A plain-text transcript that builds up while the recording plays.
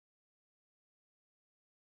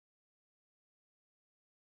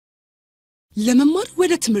ለመማር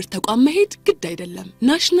ወደ ትምህርት ተቋም መሄድ ግድ አይደለም።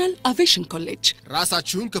 ናሽናል አቪዬሽን ኮሌጅ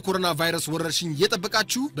ራሳችሁን ከኮሮና ቫይረስ ወረርሽኝ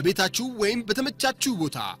እየጠበቃችሁ በቤታችሁ ወይም በተመቻችሁ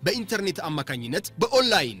ቦታ በኢንተርኔት አማካኝነት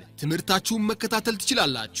በኦንላይን ትምህርታችሁን መከታተል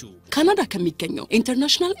ትችላላችሁ። ካናዳ ከሚገኘው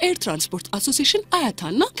ኢንተርናሽናል ኤር ትራንስፖርት አሶሲዬሽን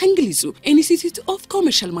አያታና ከእንግሊዙ ኢንስቲትዩት ኦፍ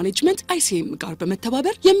ኮመርሻል ማኔጅመንት ICM ጋር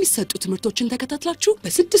በመተባበር የሚሰጡ ትምህርቶችን ተከታትላችሁ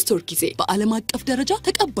በ6 ወር ጊዜ በዓለም አቀፍ ደረጃ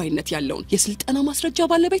ተቀባይነት ያለውን የስልጠና ማስረጃ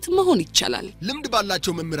ባለቤት መሆን ይቻላል። ልምድ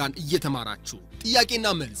ባላቸው መምህራን እየተማራችሁ ጥያቄና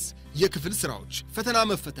መልስ የክፍል ስራዎች ፈተና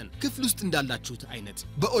መፈተን ክፍል ውስጥ እንዳላችሁት አይነት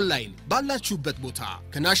በኦንላይን ባላችሁበት ቦታ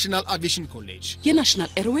ከናሽናል አቪዬሽን ኮሌጅ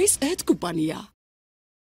የናሽናል ኤርዌይስ እህት ኩባንያ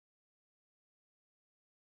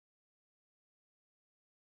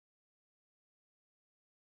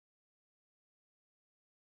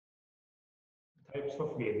Types of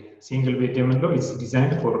bed. Single bed is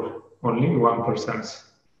designed for only one person.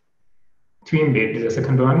 Twin bed, the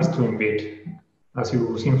second one is twin bed. As you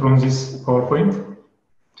see from this PowerPoint,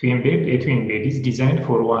 a twin bed is designed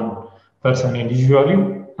for one person and usually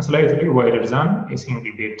slightly wider than a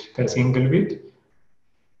single bed. A single bed,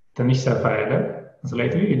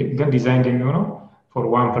 slightly designed for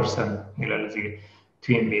one person.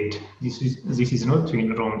 Twin bed. This is not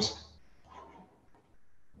twin rooms.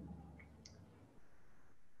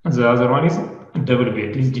 The other one is double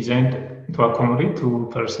bed. Is designed to accommodate two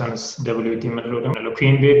persons. Double bed.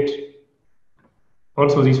 Queen bed.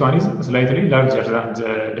 Also, this one is slightly larger than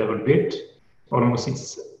the double bed. Almost it's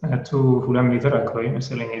 2 meter across.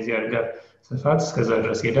 مثلاً هذه الأرجاء صفات كذا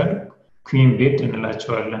رسيدة. Queen bed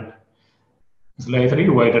እንላቸዋለን. Slightly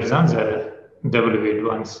wider than the double bed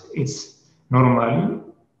ones. It's normally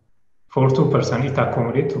for 2 persons. It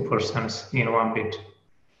accommodates 2 persons in one bed.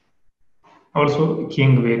 Also,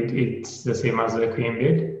 king bed, it's the same as the queen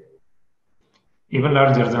bed. Even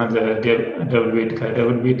larger than the double bed.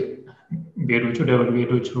 Double bed, double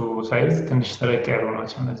bed size, ትንሽ ተለቅ ያሉ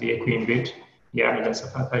ናቸው። እነዚህ የኩዊን ቤድ የአልጋ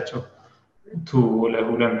ስፋታቸው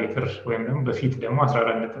 2 ሜትር ወይም ደግሞ በፊት ደግሞ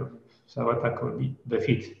 14.7 አካባቢ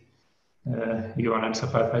በፊት ይሆናል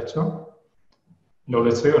ስፋታቸው።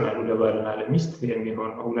 ለሁለት ሰው ይሆናሉ ለባልና ለሚስት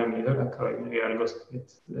የሚሆን 2 ሜትር አካባቢ ነው የአልጋው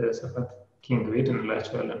ስፋት ኪንግ ቤድ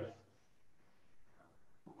እንላቸዋለን።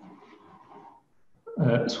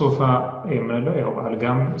 ሶፋ የምንለው ያው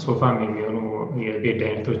አልጋም ሶፋም የሚሆኑ የቤድ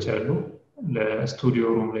አይነቶች አሉ። ለስቱዲዮ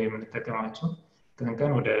ሩም ላይ የምንጠቀማቸው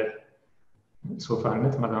ቀን ወደ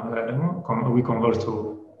ሶፋነት ማታ ደግሞ we convert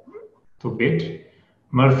to bed.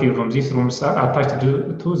 Murphy room, these rooms are attached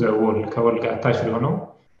to the wall. ከወል ጋር attached ሆነው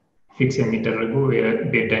ፊክስ የሚደረጉ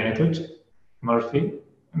የቤድ አይነቶች Murphy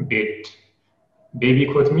bed. Baby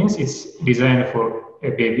cot means it's designed for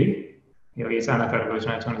a baby. ያው የህፃናት አልጋዎች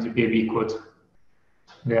ናቸው እነዚህ baby cot.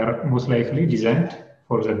 They are most likely designed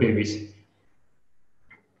for the babies.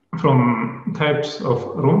 From types of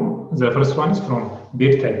room, the first one is from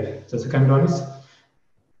bed type. The second one is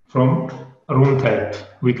from room type.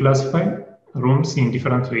 We classify rooms in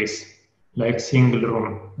different ways, like single room.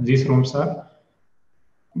 These rooms are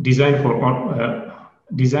designed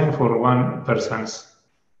for one persons.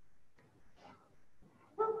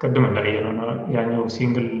 ቀደም እንዳየነው ነው ያኛው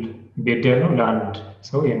ሲንግል ቤድ ያለው ለአንድ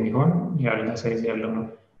ሰው የሚሆን ያልጋ ሳይዝ ያለው ነው።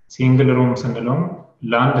 ሲንግል ሩም ስንለው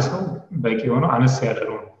ለአንድ ሰው በቂ ሆኖ አነስ ያለ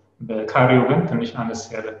ሩም በካሬው ግን ትንሽ አነስ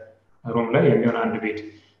ያለ ሩም ላይ የሚሆን አንድ ቤድ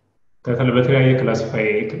በተለያየ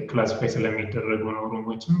ክላሲፋይ ስለሚደረጉ ነው።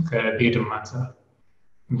 ሩሞችም ከቤድም አንፃር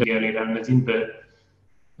እንደሌላ እነዚህን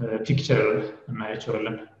በፒክቸር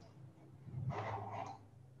እናያቸዋለን።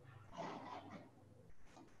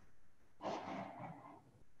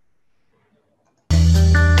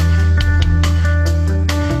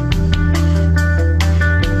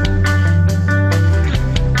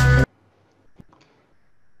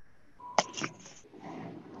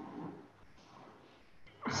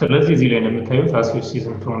 ስለዚህ እዚህ ላይ እንደምታዩት as you see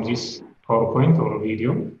from this PowerPoint or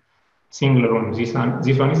video, single room, this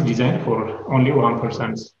one is designed for only one person.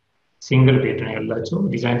 Single bed ነው ያላቸው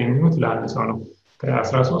ዲዛይን የሚሆኑት ለአንድ ሰው ነው።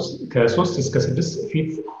 ከ3 እስከ 6 ፊት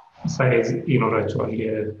ሳይዝ ይኖራቸዋል።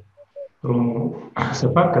 የሩሙ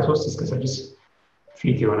ስፋት ከ3 እስከ 6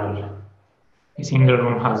 ፊት ይሆናል። A single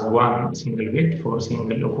room has one single bed for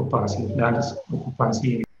single occupancy. That is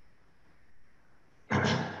occupancy.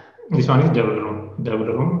 This one is double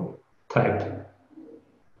room type.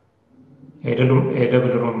 A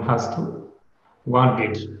double room has one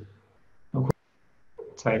bed.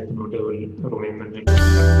 Type no double room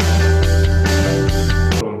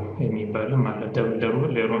የሚባል ማለት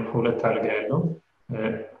double room ሁለት አልጋ ያለው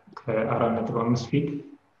ከ4.5 ፊት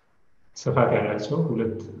ስፋት ያላቸው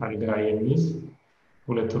ሁለት አልጋ የሚይዝ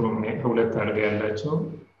ሁለት አልጋ ያላቸው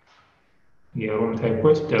የሩም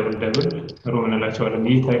ታይፖች ደብል ሩም እንላቸዋለን።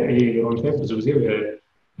 ይህ የሩም ታይፕ ብዙ ጊዜ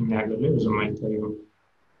እኛ ሀገር ላይ ብዙም አይታዩም።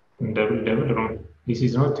 ደብል ሩም this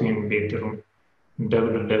is not twin bedroom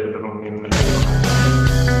ደብል ሩም የምንለው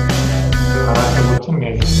አራት ሰዎችን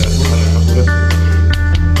ያይዛሉ ማለት ነው። ሁለት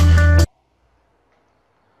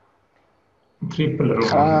ትሪፕል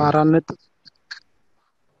ሩም አራት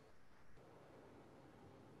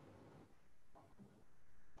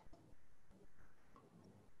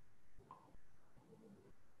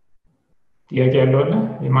ጥያቄ ያለው አለ?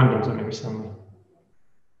 የማን ድምፅ ነው የሚሰማው?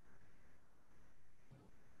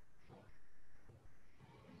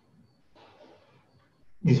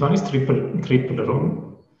 This one is triple room.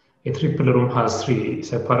 A triple room has 3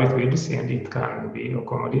 separate beds and it can be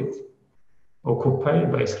occupied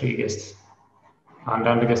by 3 guests.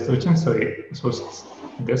 አንዳንድ ገስቶችን 3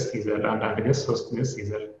 ገስት ይዛል፣ አንዳንድ ገስት 3 ገስት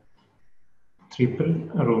ይዛል። ትሪፕል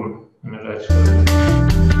ሩም እንላቸዋለን።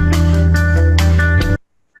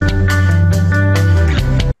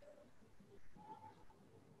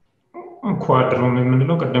 ኳድ ሩም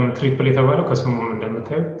የምንለው ቀደም ትሪፕል የተባለው ከስሙም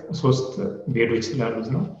እንደምታዩት 3 ቤዶች ስላሉት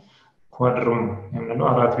ነው። ኳድ ሩም የምንለው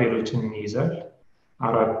 4 ቤዶችን ይይዛል።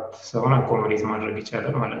 4 ሰውን አኮሞዴት ማድረግ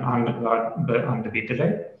ይቻላል ማለት ነው። በአንድ ቤድ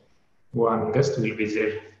ላይ one guest will be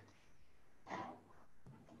there.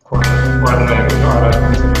 ኳድ ላይ ነው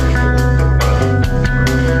 4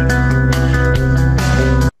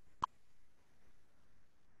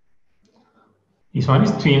 This one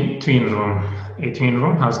is twin room. A twin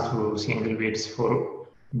room has 2 single beds for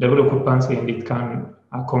double occupancy and it can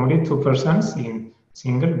accommodate 2 persons in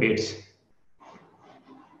single beds.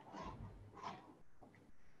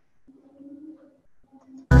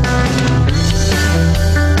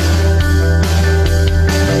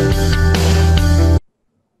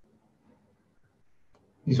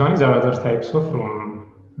 This one is the other types of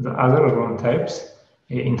room. The other room types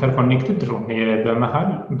interconnected room. በመሃል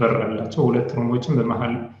በር ያላቸው ሁለት ሩሞችን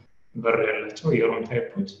በመሃል በር ያላቸው የሩም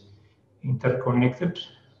ታይፖች ኢንተርኮኔክትድ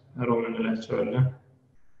ሩም እንላቸዋለን።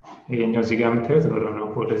 ይሄኛው እዚህ ጋር የምታዩት በር ነው።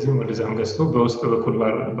 ወደዚህም ወደዛም ገዝቶ በውስጥ በኩል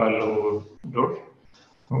ባለው ዶር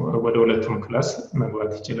ወደ ሁለቱም ክላስ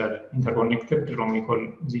መግባት ይችላል። ኢንተርኮኔክትድ ሩም ይኮል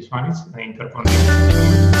this one is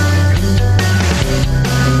interconnected.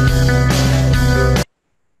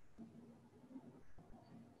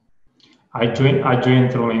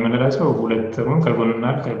 adjoint room የምንላቸው ሁለት ሩም ከጎንና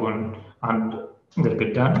ከጎን አንድ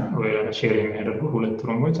ግድግዳን ወይ ሼር የሚያደርጉ ሁለት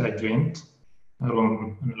ሩሞች adjoint room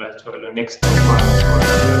እንላቸዋለን። next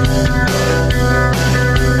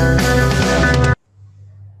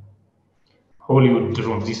Hollywood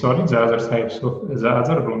room. This one is the other types of the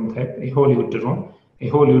other room type. A Hollywood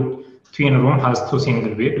twin room has 2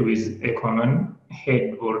 single bed with a common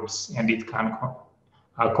headboards and it can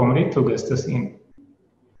accommodate 2 guests in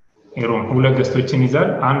ሩም ሁለት ገስቶችን ይዛል።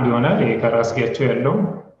 አንድ ይሆናል የከራስጌያቸው ያለው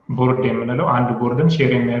ቦርድ የምንለው አንድ ቦርድን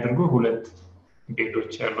ሼር የሚያደርጉ ሁለት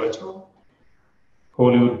ቤዶች ያሏቸው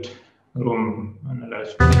ሆሊውድ ሩም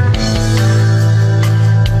እንላቸው።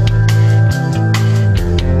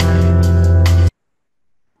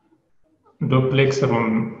 duplex room.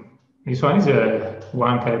 This one is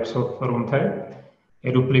one type of room type.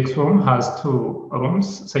 A duplex room has 2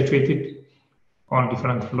 rooms situated on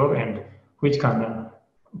different floor and which can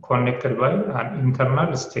connected by an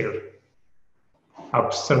internal stair.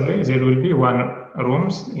 Upstairs there will be 1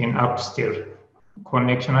 rooms in upstairs.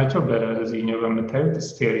 ኮኔክሽናቸው በዚህኛው በመታዩት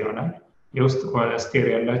ስቴር ይሆናል። የውስጥ ስቴር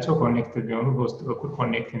ያላቸው ኮኔክትድ ቢሆኑ በውስጥ በኩል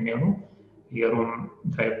ኮኔክት የሚሆኑ የሩም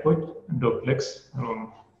ታይፖች ዱፕሌክስ ሩም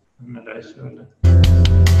እንላቸዋለን።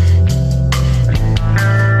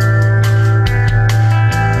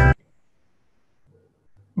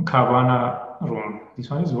 cabana room. This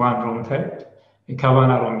one is 1 room type. A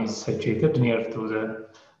cabana room is situated near to the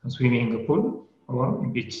swimming pool or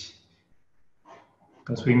beach.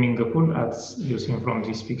 The swimming pool, as you see from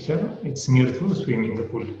this picture, it's near to swimming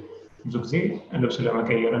pool. ብዙ ጊዜ ልብስ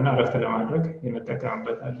ለመቀየርና እረፍት ለማድረግ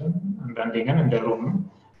የምንጠቀምበታለን። አንዳንዴ ግን እንደ ሩም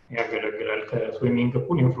ያገለግላል። ከስዊሚንግ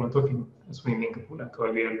ፑል ኢንፍሮንት ኦፍ ስዊሚንግ ፑል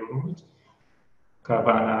አካባቢ ያሉ ሩሞች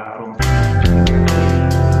ካባና ሩም።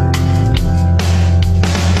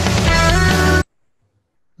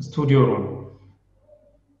 Studio room.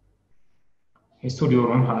 A studio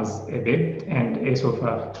room has a bed and a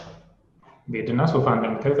sofa. ቤድ እና ሶፋ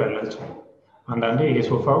እንደምታዩት አላቸው። አንዳንዴ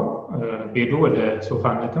የሶፋው ቤዱ ወደ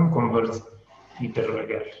ሶፋነትም ኮንቨርት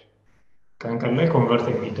ይደረጋል። ቀን ላይ ኮንቨርት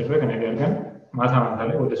የሚደረግ ነገር ግን ማታ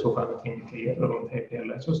ላይ ወደ ሶፋነት የሚቀየር ሩም ታይፕ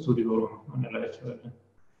ያላቸው ስቱዲዮ ሩም እንላቸዋለን።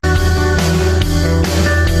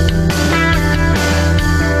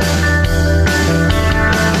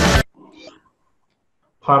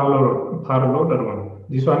 parlor room.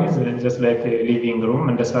 This one is just like a living room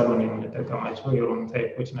and the salon in the room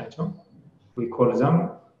type which nature. We call them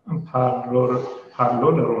parlor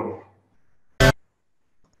room.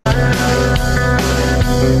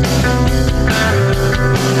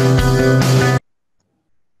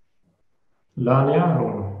 Lania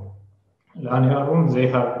room, they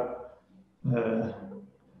have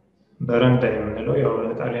veranda የምንለው ያው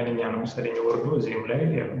ጣሊያንኛ ነው መሰለኝ ወርዱ እዚህም ላይ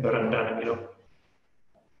veranda ነው የሚለው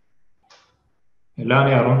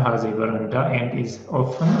Lania room has a veranda and is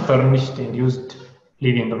often furnished and used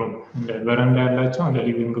living room እንደ veranda ያላቸው እንደ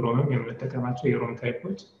living room የምንጠቀማቸው የሮom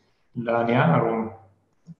ታይፖች Lania room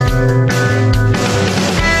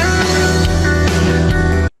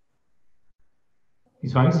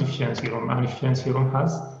This one is efficiency room. An efficiency room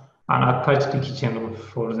has an attached kitchen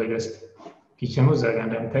for the guest. Kitchen was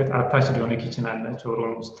attached to a kitchen and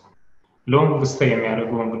room. Long stay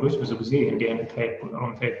የሚያደርጉ እንግዶች ብዙ ጊዜ እንዲህ አይነት ታይፕ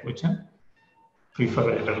room ታይፖችን prefer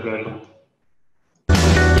ያደርጋሉ።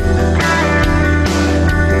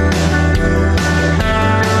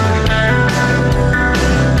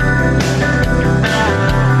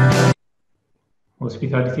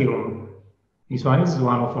 Hospitality room. This one is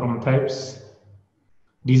one of room types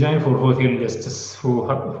designed for hotel guests who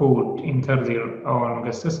would enter their own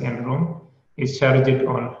guests and room is charged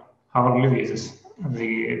on hourly basis. The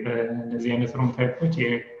አይነት room typeዎች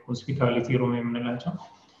የሆስፒታሊቲ room የምንላቸው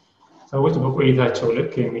ሰዎች በቆይታቸው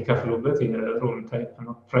ልክ የሚከፍሉበት የroom type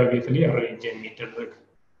ነው privately arranged የሚደረግ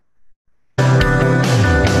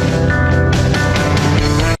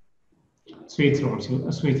suite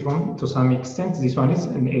room to some extent this one is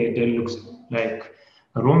a deluxe like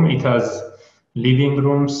room. It has living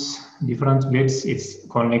rooms, different beds, it's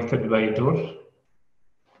connected by a door.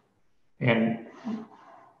 And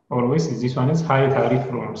always this one is high tariff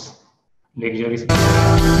rooms, luxury.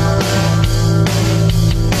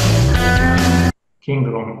 King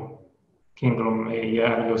room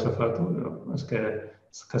ያለው ስፋቱ እስከ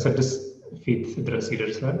 6 ፊት ድረስ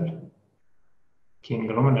ይደርሳል። ኪንግ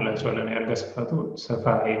ሩም እንላቸዋለን። ያለው ስፋቱ ሰፋ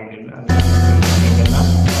የሚል እና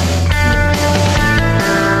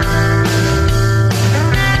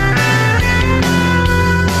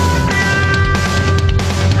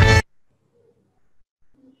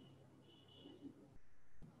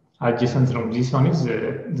adjacent room. This one is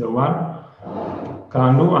the one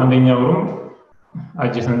ከአንዱ አንደኛው room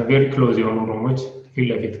adjacent very close የሆኑ ሩሞች ፊት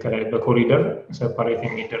ለፊት በኮሪደር separate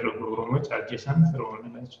የሚደረጉ ሩሞች adjacent room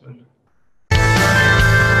እንላቸዋለን።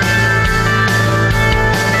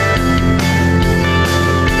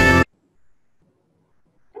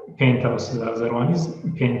 Penthouse, the other one is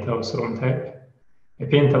penthouse room type. A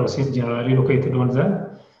penthouse is generally located on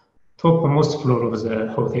the topmost floor of the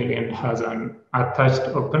hotel and has an attached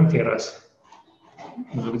open terrace.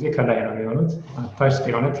 ብዙ ጊዜ ከላይ ነው የሚሆኑት attached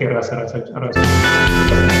የሆነ terrace ራሱ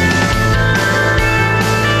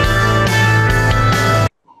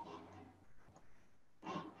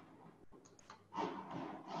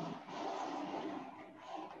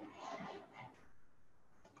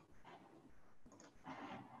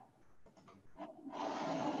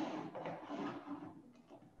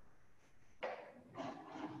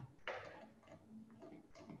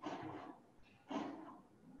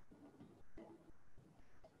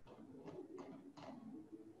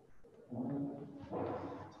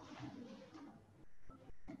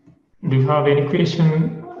Do you have any question?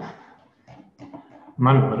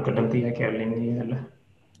 ማን ነበር ቀደም ጥያቄ ያለኝ ያለ?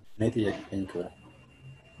 እኔ ጥያቄ እንከራ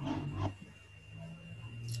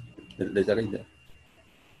ለዛሬ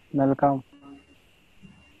መልካም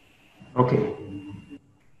ኦኬ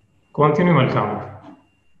ኮንቲኒው መልካም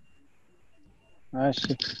እሺ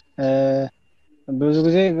ብዙ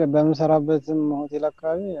ጊዜ በመሰራበትም ሆቴል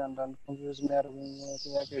አካባቢ አንዳንድ ኮንፊውዝ የሚያደርጉኝ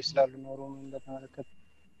ጥያቄዎች ስላሉ ነው ሩም እንደተመለከተ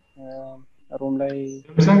ሩም ላይ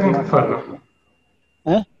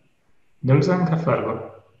ድምፅህን ከፍ አድርገው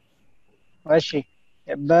እሺ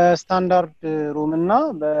በስታንዳርድ ሩም እና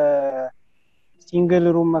በሲንግል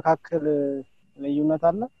ሩም መካከል ልዩነት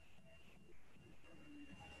አለ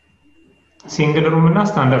ሲንግል ሩም እና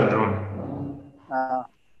ስታንዳርድ ሩም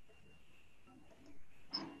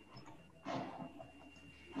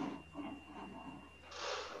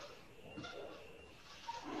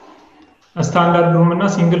ስታንዳርድ ሩም እና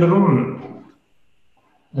ሲንግል ሩም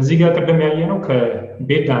እዚህ ጋር ቀደም ያየነው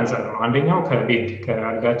ከቤድ አንፃር ነው አንደኛው ከቤድ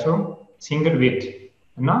ከአልጋቸው ሲንግል ቤድ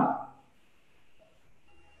እና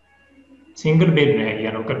ሲንግል ቤድ ነው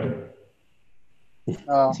ያየነው ቀደም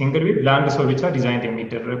ሲንግል ቤድ ለአንድ ሰው ብቻ ዲዛይን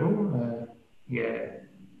የሚደረጉ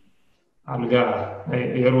የአልጋ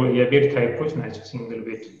የቤድ ታይፖች ናቸው ሲንግል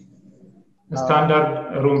ቤድ ስታንዳርድ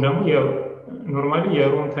ሩም ደግሞ ኖርማሊ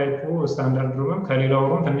የሩም ታይፑ ስታንዳርድ ሩም ከሌላው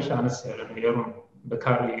ሩም ትንሽ አነስ ያለ ነው። የሩም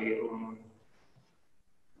በካሬ ሩም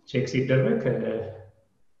ቼክ ሲደረግ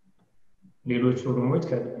ሌሎች ሩሞች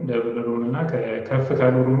ከደብል ሩም እና ከፍ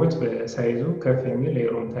ካሉ ሩሞች በሳይዙ ከፍ የሚል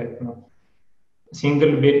የሩም ታይፕ ነው።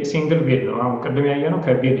 ሲንግል ቤድ ነው። አሁን ቅድም ያየነው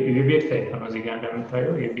የቤድ ታይፕ ነው። እዚህ ጋር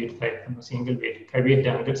እንደምታየው የቤድ ታይፕ ነው። ሲንግል ቤድ ከቤድ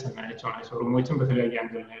አንግል ስናያቸው ናቸው። ሩሞችን በተለያየ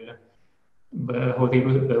አንግል ነው ያለን። በሆቴሉ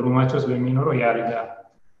በሩማቸው ስለሚኖረው የአልጋ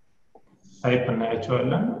ታይፕ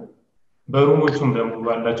እናያቸዋለን። በሩሞቹም ደግሞ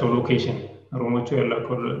ባላቸው ሎኬሽን ሩሞቹ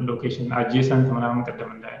ያላቸው ሎኬሽን አጀሰንት ምናምን ቅድም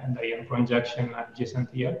እንዳየነው ኮንጃክሽን አጀሰንት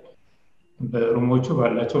እያል በሩሞቹ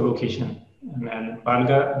ባላቸው ሎኬሽን እናያለን።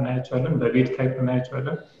 በአልጋ እናያቸዋለን፣ በቤድ ታይፕ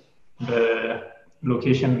እናያቸዋለን፣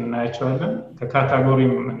 በሎኬሽን እናያቸዋለን፣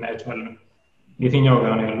 ከካታጎሪም እናያቸዋለን። የትኛው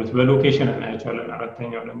ጋር ነው ያሉት በሎኬሽን እናያቸዋለን።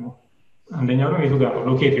 አራተኛው ደግሞ አንደኛው ነው የቱ ጋር ነው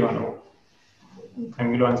ሎኬት የሆነው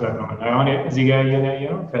ከሚለው አንፃር ነው። አሁን እዚህ ጋር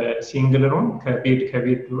ያየነው ከሲንግል ሩም ከቤድ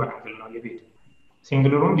አንግል ነው። የቤድ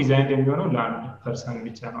ሲንግል ሩም ዲዛይን የሚሆነው ለአንድ ፐርሰን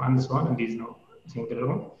ብቻ ነው። አንድ ሰው እንዲዝ ነው ሲንግል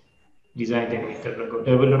ሩም ዲዛይን የሚደረገው።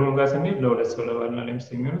 ደብል ሩም ጋር ስንሄድ ለሁለት ሰው ለባልና ለሚስት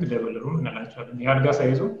የሚሆኑት ደብል ሩም እንላቸዋለን። የአልጋ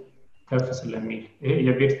ሳይዙ ከፍ ስለሚል ይሄ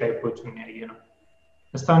የቤድ ታይፖችን ያየነው።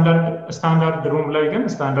 ስታንዳርድ ሩም ላይ ግን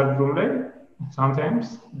sometimes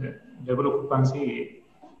ደብል ኦኩፓንሲ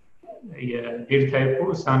የቤድ ታይፑ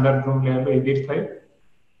ስታንዳርድ ሩም ላይ ያለው የቤድ ታይፕ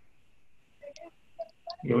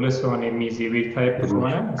የሁለት ሰውን የሚይዝ የቤድ ታይፕ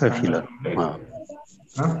ከሆነ ከፊላል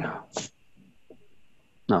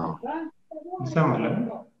ይሰማል።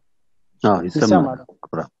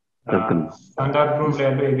 ስታንዳርድ ሩም ላይ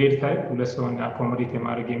ያለው የቤድ ታይፕ ሁለት ሰውን አኮሞዴት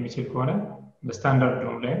የማድረግ የሚችል ከሆነ በስታንዳርድ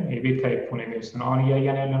ሩም ላይ የቤድ ታይፕ ነው የሚወስነው። አሁን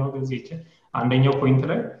እያየን ያለነው ጊዜ አንደኛው ፖይንት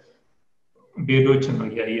ላይ ቤዶችን ነው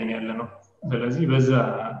እያየን ያለነው። ስለዚህ በዛ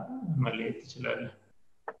መለየት ይችላል።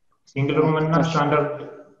 ሲንግል ሩም እና ስታንዳርድ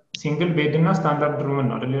ሲንግል ቤድ እና ስታንዳርድ ሩም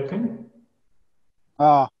ነው አይደል ያልከኝ?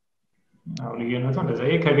 አዎ ልዩነቱ እንደዛ።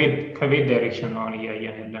 ይሄ ከቤድ ዳይሬክሽን ነው አሁን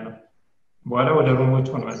እያየን ያለነው። በኋላ ወደ ሩሞቹ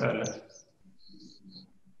እንመጣለን።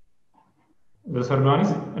 ዘሰርዶኒስ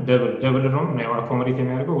ደብል ሩም ነው አኮሞዴት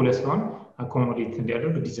የሚያደርገው ሁለት ሰውን አኮሞዴት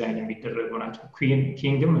እንዲያደርግ ዲዛይን የሚደረጉ ናቸው።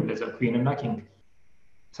 ኪንግም እንደዛ ኩዊን እና ኪንግ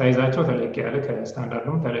ሳይዛቸው ተለቅ ያለ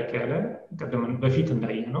ከስታንዳርዱም ተለቅ ያለ ቀደም በፊት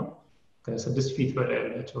እንዳየነው ከ6 ፊት በላይ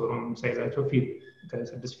ያላቸው ሩም ሳይዛቸው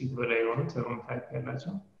ከ6 ፊት በላይ የሆኑት ሩም ታይፕ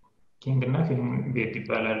ያላቸው ኪንግ እና ኩዊን ቤድ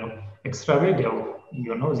ይባላሉ። ኤክስትራ ቤድ ያው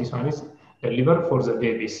this one is delivered for the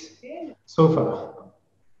babies.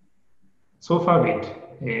 ሶፋ ቤድ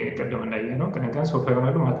ቀደም እንዳየነው ቀን ሶፋ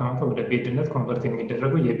ይሆናሉ፣ ማታ ማታ ወደ ቤድነት ኮንቨርት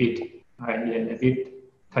የሚደረጉ የቤድ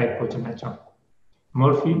ታይፖች ናቸው።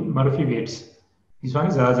 መርፊ ቤድስ this one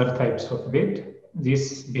is the other types of bed. This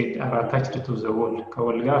bed are attached to the wall.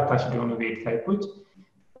 ከወል ጋር attached የሆኑ ቤድ ታይፖች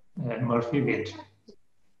መርፊ ቤድ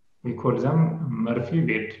we call them መርፊ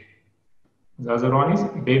ቤድ። the other one is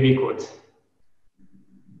baby cot.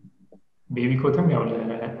 ቤቢ ኮትም ያው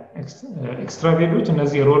ኤክስትራ ቤዶች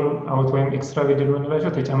እነዚህ ሮል አውት ወይም ኤክስትራ ቤድ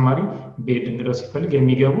የምንላቸው ተጨማሪ ቤድ እንግዲህ ሲፈልግ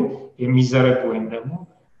የሚገቡ የሚዘረጉ ወይም ደግሞ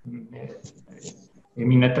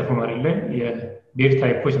የሚነጠፉ መሬት ላይ የቤድ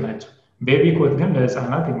ታይፖች ናቸው። ቤቢ ኮት ግን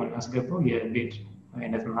ለህፃናት የምናስገባው የቤድ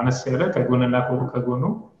አይነት ማነስ ያለ ከጎንና ከጎኑ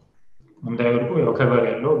እንዳይወድቁ ያው ከበር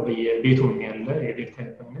ያለው በየቤቱም ያለ የቤድ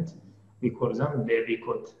ታይፕ አይነት we call them baby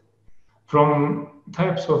coat. From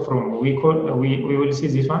types of room we will see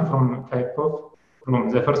this one from type of room.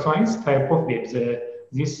 The first one is type of bed.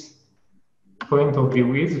 This point of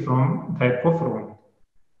view is from type of room.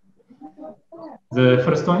 The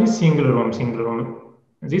first one is single room.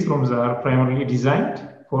 These rooms are primarily designed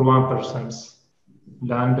for one person.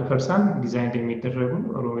 ለአንድ ፐርሰን ዲዛይን የሚደረጉ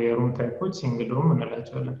የሩም ታይፖች ሲንግል ሩም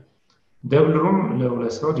እንላቸዋለን። ደብል ሩም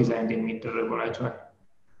ለሁለት ሰው ዲዛይን የሚደረጉ ናቸው።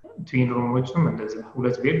 ትዊን ሩሞችም እንደዛ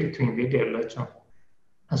ሁለት ቤድ ትዊን ቤድ ያላቸው።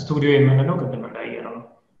 ስቱዲዮ የምንለው ቅድም እንዳየነው ነው።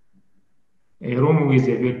 ሩም ዊዝ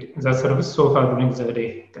ቤድ that service sofa during the day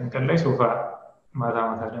ቀን ላይ ሶፋ ማታ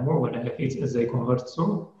ማታ ደግሞ ወደ እዛ ኮንቨርት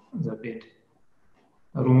the bed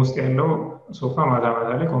ሩም ውስጥ ያለው ሶፋ ማታ ማታ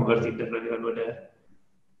ላይ ኮንቨርት ይደረጋል ወደ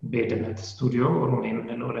ቤድነት ስቱዲዮ ሩም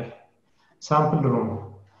የምንለው ላይ። ሳምፕል ሩም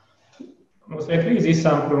most likely these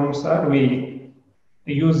sample rooms are we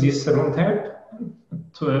use this room type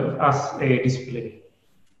as a display.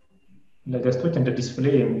 ለገስቶች እንደ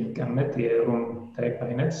ዲስፕሌይ የሚቀመጥ የሩም ታይፕ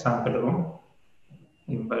አይነት ሳምፕል ሩም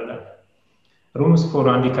ይባላል። Rooms for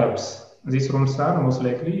handicaps. These rooms are most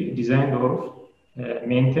likely designed or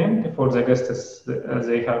maintained for the guests.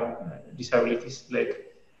 They have disabilities like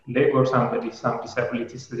leg or some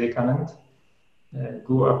disabilities. They cannot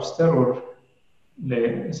go upstairs or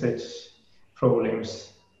such problems.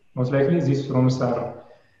 Most likely these rooms are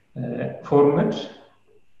formed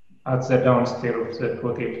at the downstairs of the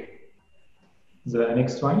hotel. The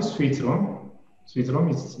next one is suite room. Suite room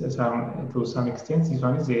is to some extent, this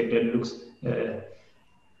one is a deluxe.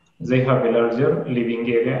 They have a larger living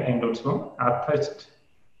area and also attached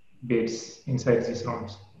beds inside these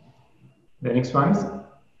rooms. The next one is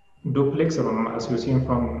duplex room, as you seen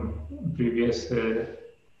from previous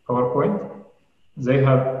PowerPoint. They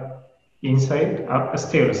have inside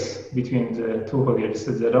upstairs between the two hotels,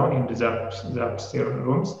 the down and the upstairs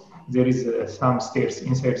rooms. There is some stairs,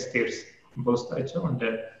 inside stairs, both and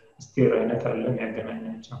the stair.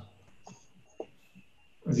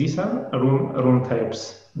 These are room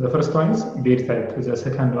types. The first one is bed type. The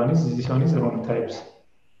second one is this one is room types.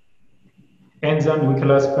 And then we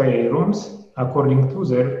classify rooms according to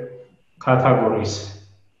their categories,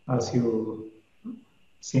 as you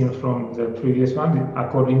seen from the previous one.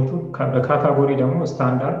 According to the category, demo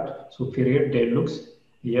standard, superior, deluxe,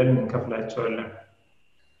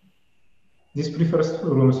 this prefers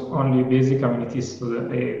rooms only basic amenities. So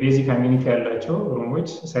basic amenity ያላቸው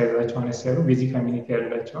rooms ሳይዛቸውን ያሰሩ basic amenity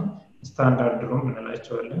ያላቸው standard room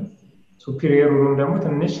እንላቸዋለን። superior room ደግሞ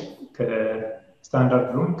ትንሽ ከስታንዳርድ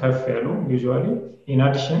room ከፍ ያሉ usually in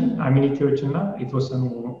addition amenities እና የተወሰኑ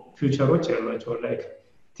features ያሏቸው like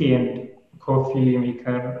tea and coffee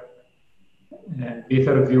maker,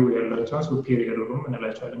 better view ያላቸው superior room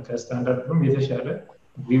እንላቸዋለን። ከስታንዳርድ room የተሻለ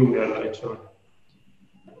view ያላቸው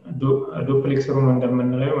duplex room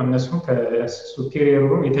እንደምንለው እነሱም ከሱፔሪየር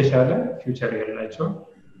room የተሻለ ፊውቸር ያላቸው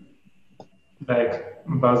like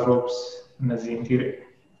bathrobes እነዚህ ኢንቴሪየር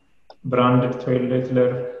branded toilet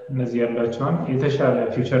እነዚህ ያላቸውን የተሻለ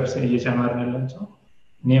ፊውቸርስ እየጨመርንላቸው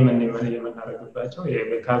ኔም የምናደርግባቸው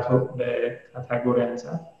በካቴጎሪ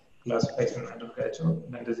አንፃር ክላሲፋይ እናደርጋቸው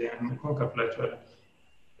እንደዚህ አይነት መልኩ ከፍላቸዋለን።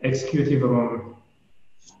 ኤክስኪዩቲቭ room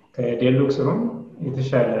ከዴሉክስ room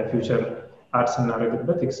የተሻለ ፊውቸር አድስ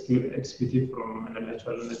እናደርግበት ኤክስኪዩቲቭ room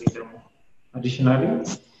እንላቸዋለን። እነዚህ ደግሞ አዲሽናሊ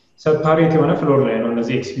ሰፓሬት የሆነ ፍሎር ላይ ነው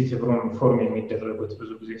እነዚህ ኤክስኪዩቲቭ room ፎርም የሚደረጉት።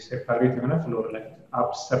 ብዙ ጊዜ ሰፓሬት የሆነ ፍሎር ላይ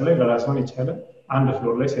አፕስተር ላይ ለራስዎን የቻለ አንድ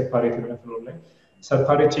ፍሎር ላይ ሴፓሬት የሆነ ፍሎር ላይ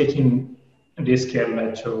ሰፓሬት ቼኪን ዴስክ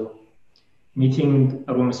ያላቸው ሚቲንግ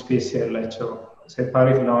ሩም ስፔስ ያላቸው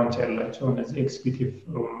ሴፓሬት ላውንጅ ያላቸው እነዚህ ኤክስኪዩቲቭ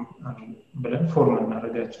room ብለን ፎርም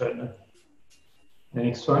እናደርጋቸዋለን። The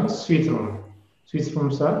next one is suite room. Suite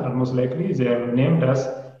rooms are almost likely they are named as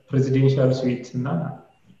presidential suites እና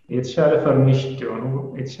የተሻለ furnished የሆኑ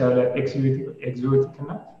የተሻለ exotic እና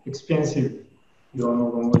expensive የሆኑ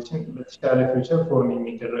ሩሞችን በተሻለ ፊውቸር ፎርም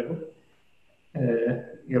የሚደረጉ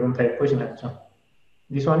የሩም ታይፖች ናቸው።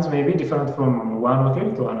 This one is maybe different from one hotel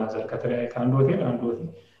to another. ከተለያየ ከአንድ ሆቴል አንድ ሆቴል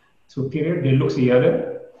superior deluxe እያለ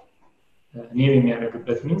ኔም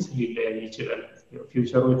የሚያደርግበት ሚንስ ሊለያይ ይችላል።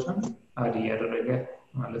 ፊውቸሮችን አድ እያደረገ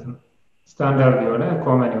ማለት ነው። ስታንዳርድ የሆነ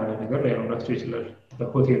ኮመን የሆነ ነገር ላይኖራቸው ይችላል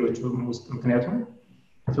በሆቴሎቹ ውስጥ። ምክንያቱም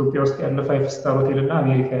ኢትዮጵያ ውስጥ ያለ 5 ስታር ሆቴል እና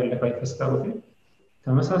አሜሪካ ያለ 5 ስታር ሆቴል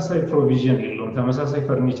ተመሳሳይ ፕሮቪዥን የለውም፣ ተመሳሳይ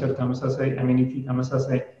ፈርኒቸር፣ ተመሳሳይ አሜኒቲ፣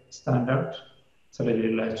 ተመሳሳይ ስታንዳርድ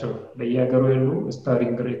ስለሌላቸው በየሀገሩ ያሉ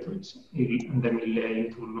ስታሪንግ ሬቶች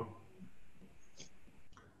እንደሚለያዩት ሁሉ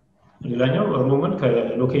ሌላኛው ሩምን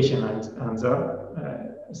ከሎኬሽን አንፃር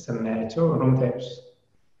ስናያቸው ሩም ታይፕስ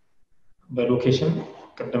በሎኬሽን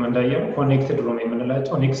ቀደም እንዳየው ኮኔክትድ ሩም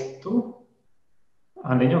የምንላቸው ኔክስት ቱ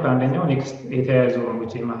አንደኛው ከአንደኛው ኔክስት የተያያዙ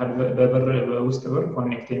ሩሞች መሀል በበር በውስጥ በር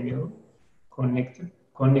ኮኔክት የሚሆኑ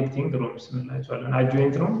ኮኔክቲንግ ሩምስ እንላቸዋለን።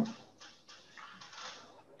 adjoint room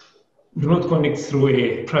do not connect through a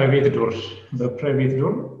private door. በፕራይቬት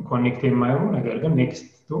ዶር ኮኔክት የማይሆኑ ነገር ግን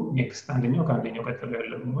ኔክስት አንደኛው ከአንደኛው ቀጥሎ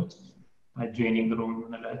ያለ ሩሞች adjoining room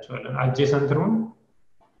እንላቸዋለን። adjacent room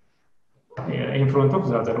in front of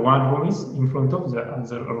the other. One room is in front of the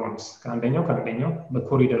other rooms. ከአንደኛው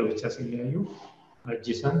በኮሪደር ብቻ ሲለያዩ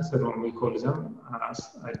adjacent room we call them as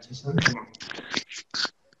adjacent room.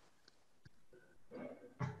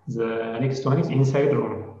 The next one is inside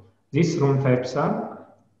room. These room types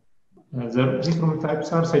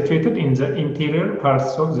are situated in the interior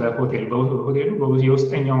parts of the hotel. በሆቴሉ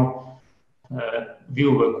በውስጠኛው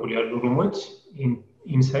ቪው በኩል ያሉ ሩሞች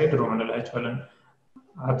ኢንሳይድ ሩም እንላቸዋለን።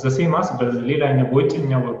 at the same as በሌላኛው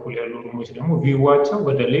በውጭኛው በኩል ያሉ ሩሞች ደግሞ ቪዋቸው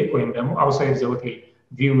ወደ ሌክ ወይም ደግሞ outside the hotel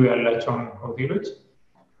ቪው ያላቸው ሆቴሎች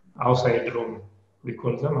outside room we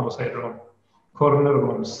call them outside room. Corner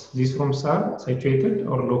rooms, these rooms are situated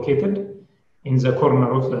or located in the corner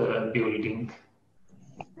of the building.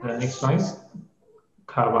 The next one is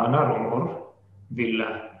cabana room or villa.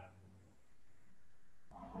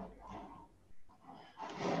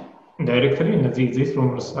 Directly, these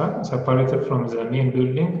rooms are separated from the main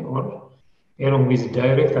building or a room with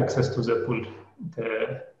direct access to the pool.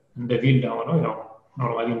 The villa,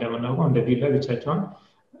 normally እንደምናውቀው እንደ ቪላ ብቻቸውን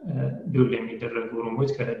ቢውልድ የሚደረጉ ሩሞች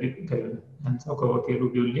ከህንፃው ከሆቴሉ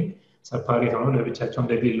ቢውልዲንግ ሰፓሬት ሆነው ለብቻቸው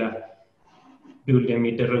እንደ ቪላ ቢውልድ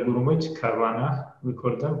የሚደረጉ ሩሞች ካባና we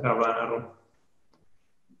call them ካባና ሩም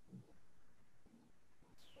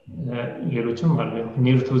ሌሎችም አሉ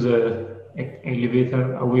near to the elevator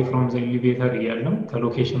away from the elevator እያልንም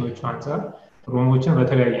ከሎኬሽኖቹ አንፃር ሩሞችን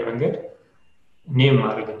በተለያየ መንገድ ኔም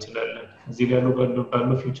ማድረግ እንችላለን እዚህ ላይ ባሉ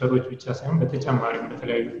ፊውቸሮች ብቻ ሳይሆን በተጨማሪም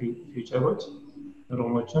በተለያዩ ፊውቸሮች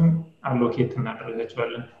ሩሞችን አሎኬት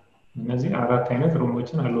እናደርጋቸዋለን እነዚህ አራት አይነት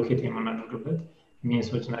ሩሞችን አሎኬት የምናደርግበት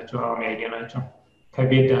ሚንሶች ናቸው አሁን ያየናቸው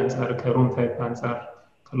ከቤድ አንፃር ከሩም ታይፕ አንፃር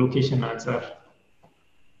ከሎኬሽን አንፃር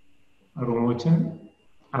ሩሞችን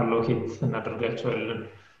allocate እናደርጋቸዋለን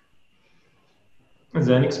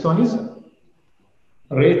the next one is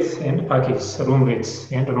rates and packages room rates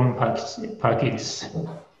and room packages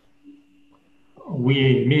we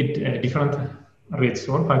made different rates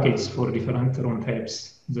or packages for different room types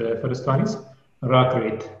the first one is rack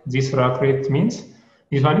rate this rack rate means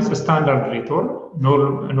this one is a standard rate or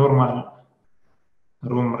normal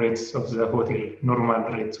room rates of the hotel normal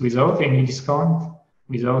rates without any discount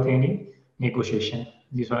without any negotiation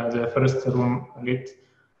this one the first room rate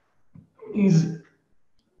is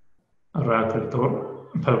rack rate or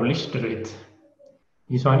published rate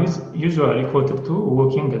this one is usually quoted to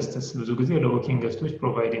working guests ብዙ ጊዜ ለworking guests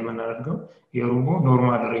ፕሮቫይድ የምናደርገው የሩሙ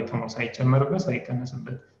ኖርማል ሬት ነው ሳይጨመርበት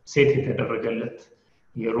ሳይቀነስበት ሴት የተደረገለት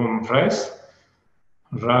የሩም ፕራይስ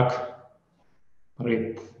rack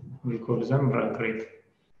rate we call them rack rate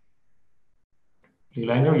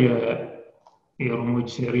ሌላኛው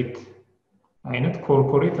የሩሞች ሬት አይነት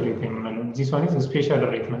ኮርፖሬት ሬት የምንለው this one is ስፔሻል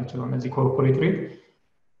ሬት ናቸው እነዚህ ኮርፖሬት ሬት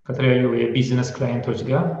ከተለያዩ የቢዝነስ ክላይንቶች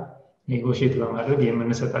ጋር ኔጎሺየት በማድረግ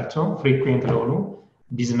የምንሰጣቸው ፍሪኩዌንት ለሆኑ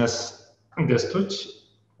ቢዝነስ ገስቶች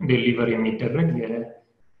ዴሊቨር የሚደረግ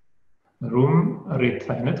የሩም ሬት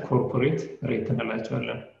አይነት ኮርፖሬት ሬት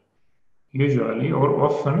እንላቸዋለን usually or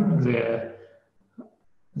often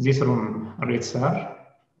these room rates are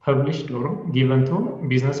published or given to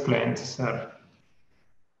business clients are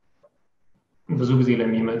ብዙ ጊዜ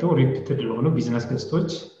ለሚመጡ ሪፒትድ ለሆኑ ቢዝነስ ገስቶች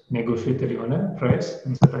ኔጎሺየትድ የሆነ ፕራይስ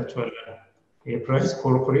እንሰጣቸዋለን የፕራይስ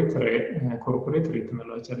ኮርፖሬት ሬት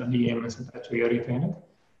እንላቸዋለን ይሄ የምንሰጣቸው የሬት አይነት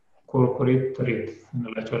ኮርፖሬት ሬት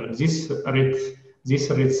እንላቸዋለን this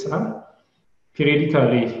rates are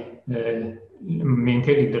periodically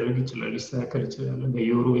ሜንቴን ሊደረግ ይችላል ሊስተካከል ይችላል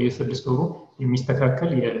በየወሩ የስድስት ወሩ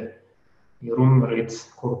የሚስተካከል የሩም ሬት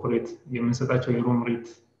ኮርፖሬት የምንሰጣቸው የሩም ሬት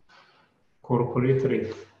ኮርፖሬት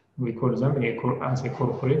ሬት we call them as a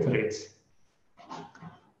corporate rates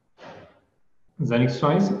the next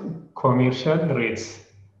one is commercial rates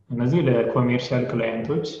እነዚህ ለኮሜርሻል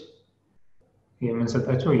ክላይንቶች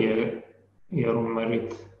የምንሰጣቸው የሩም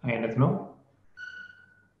ሬት አይነት ነው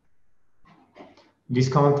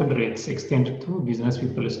discounted rates extended to business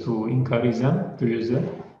people to encourage them to use the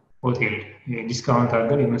hotel ዲስካውንት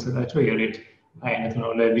አድርገን የምንሰጣቸው የሬት አይነት ነው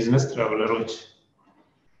ለቢዝነስ ትራቨለሮች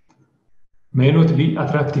may not be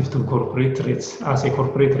attractive to corporate rates as a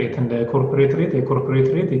corporate rate and a corporate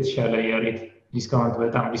rate የተሻለ የሬት ዲስካውንት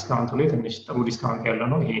በጣም ዲስካውንት ላይ ትንሽ ጥሩ ዲስካውንት ያለው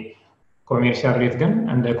ነው ይሄ ኮሜርሻል ሬት ግን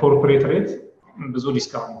እንደ ኮርፖሬት ሬት ብዙ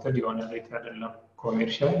ዲስካውንት የሆነ ሬት አይደለም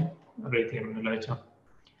ኮሜርሻል ሬት የምንላቸው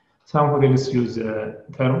some hotels use the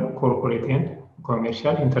term corporate and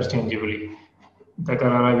commercial interchangeably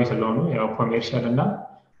ተቀራራቢ ስለሆኑ ያው ኮሜርሻል እና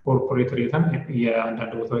ኮርፖሬት ሬትን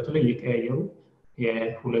የአንዳንድ ቦታዎች ላይ እየቀያየሩ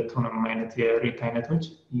የሁለቱንም አይነት የሬት አይነቶች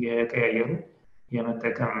እየቀያየሩ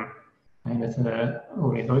የመጠቀም አይነት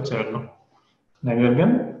ሁኔታዎች አሉ ነገር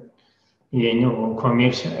ግን የኛው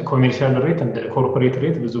ኮሜርሻል ሬት እንደ ኮርፖሬት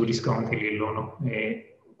ሬት ብዙ ዲስካውንት የሌለው ነው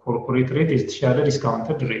ኮርፖሬት ሬት የተሻለ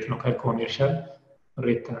ዲስካውንትድ ሬት ነው ከኮሜርሻል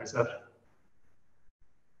ሬት አንፃር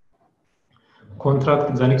contract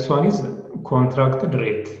the next one is contracted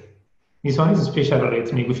rate this one is special rate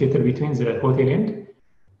negotiated between the hotel and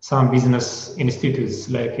some business institutes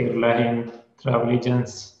like airline travel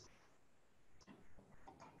agents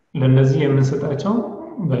ለነዚህ የምንሰጣቸው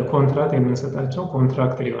በኮንትራክት የምንሰጣቸው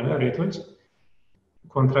ኮንትራክት የሆነ ሬቶች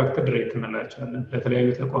ኮንትራክትድ ሬት እንላቸዋለን ለተለያዩ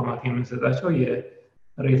ተቋማት የምንሰጣቸው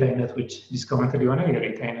የሬት አይነቶች ዲስካውንትድ የሆነ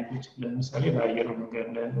የሬት አይነቶች ለምሳሌ ለአየር መንገድ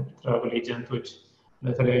ለትራቨል ኤጀንቶች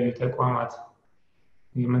ለተለያዩ ተቋማት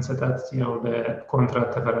የምንሰጣት ያው በኮንትራክት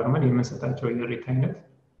ተፈራርመን የምንሰጣቸው የሬት አይነት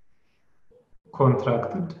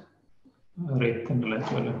contracted rate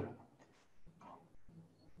እንላቸዋለን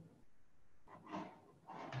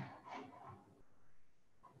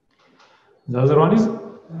the other one is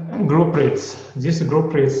group rates these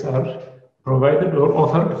group rates are provided or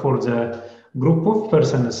offered for the group of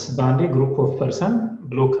persons በአንዴ group of person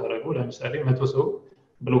ብሎክ አደረጉ ለምሳሌ 100 ሰው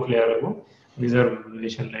ብሎክ ላይ ያደረጉ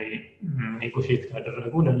ሪዘርቬሽን ላይ ኔጎሺዬት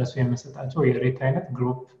ካደረጉ ለነሱ የምንሰጣቸው የሬት አይነት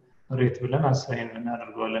ግሩፕ ሬት ብለን አሳይን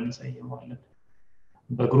እናደርገዋለን እንሰይመዋለን።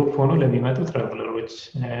 በግሩፕ ሆኖ ለሚመጡ ትራቨለሮች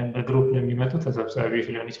በግሩፕ ለሚመጡ ተሰብሳቢዎች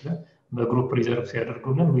ሊሆን ይችላል በግሩፕ ሪዘርቭ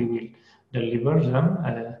ሲያደርጉልን we will deliver them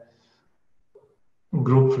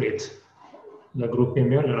ግሩፕ ሬት ለግሩፕ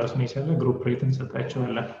የሚሆን ለራሱን የቻለ ግሩፕ ሬት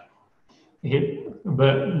እንሰጣቸዋለን። ይሄ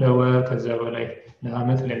ከዛ በላይ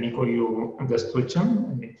ለአመት ለሚቆዩ ገስቶችም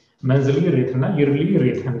መንዝሊ ሬት እና ይርሊ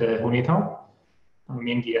ሬት እንደ ሁኔታው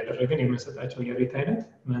ሜንግ ያደረገን የምንሰጣቸው የሬት አይነት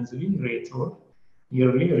መንዝሊ ሬት or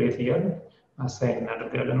ይርሊ ሬት እያለ አሳይን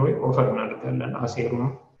እናደርጋለን ወይ ኦፈር እናደርጋለን አሴሩም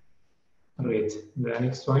ሬት። the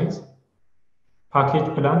next one is package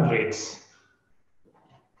plan rates.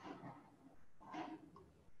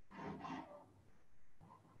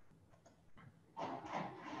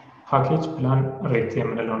 package plan rate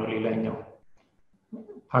የምንለው ነው ሌላኛው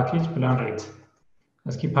package plan rate።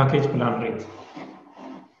 እስኪ package plan rate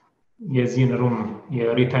የዚህን ሩም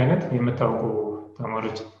የሬት አይነት የምታውቁ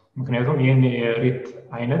ተማሪዎች ምክንያቱም ይሄን የሬት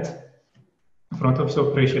አይነት ፍሮንት ኦፊስ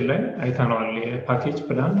ኦፕሬሽን ላይ አይተናል። የፓኬጅ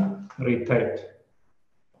ፕላን ሬት ታይፕ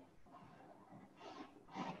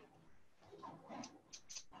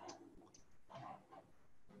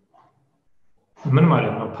ምን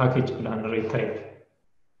ማለት ነው? ፓኬጅ ፕላን ሬት ታይፕ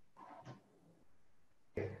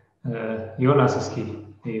ዮናስ እስኪ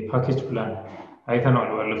ፓኬጅ ፕላን አይተናል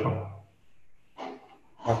ባለፈው።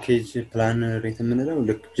 ፓኬጅ ፕላን ሬት የምንለው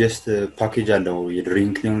ልክ ጀስት ፓኬጅ አለው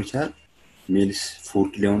የድሪንክ ሊሆን ይችላል ሚልስ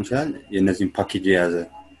ፉድ ሊሆን ይችላል የነዚህን ፓኬጅ የያዘ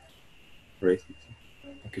ሬት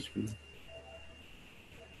ፓኬጅ ፕላን።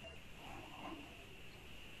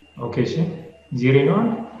 ኦኬ እሺ ዜሮ ነው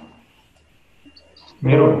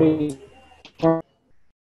ሜሮ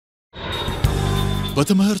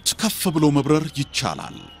በትምህርት ከፍ ብሎ መብረር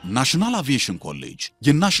ይቻላል። ናሽናል አቪዬሽን ኮሌጅ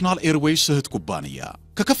የናሽናል ኤርዌይስ እህት ኩባንያ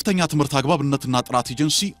ከከፍተኛ ትምህርት አግባብነትና ጥራት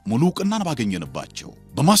ኤጀንሲ ሙሉ ዕውቅናን ባገኘንባቸው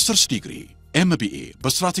በማስተርስ ዲግሪ MBA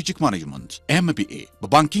በስትራቴጂክ ማኔጅመንት MBA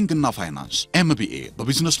በባንኪንግ እና ፋይናንስ MBA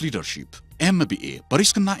በቢዝነስ ሊደርሺፕ MBA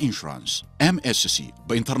በሪስክና ኢንሹራንስ MSc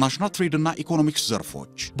በኢንተርናሽናል ትሬድ እና ኢኮኖሚክስ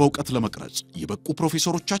ዘርፎች በእውቀት ለመቅረጽ የበቁ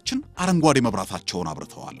ፕሮፌሰሮቻችን አረንጓዴ መብራታቸውን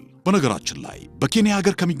አብርተዋል። በነገራችን ላይ በኬንያ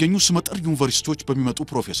ሀገር ከሚገኙ ስመጥር ዩኒቨርሲቲዎች በሚመጡ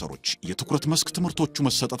ፕሮፌሰሮች የትኩረት መስክ ትምህርቶቹ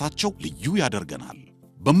መሰጠታቸው ልዩ ያደርገናል።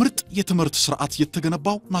 በምርጥ የትምህርት ስርዓት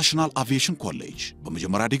የተገነባው ናሽናል አቪዬሽን ኮሌጅ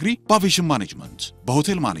በመጀመሪያ ዲግሪ በአቪዬሽን ማኔጅመንት፣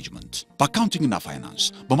 በሆቴል ማኔጅመንት፣ በአካውንቲንግ እና ፋይናንስ፣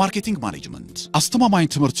 በማርኬቲንግ ማኔጅመንት አስተማማኝ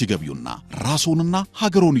ትምህርት ይገቢውና ራስዎንና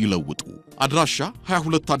ሀገሮን ይለውጡ። አድራሻ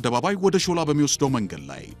 22 አደባባይ ወደ ሾላ በሚወስደው መንገድ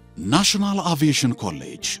ላይ ናሽናል አቪዬሽን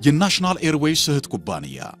ኮሌጅ የናሽናል ኤርዌይስ እህት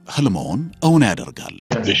ኩባንያ ህልሞን እውን ያደርጋል።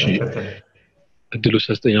 እሺ እድሉ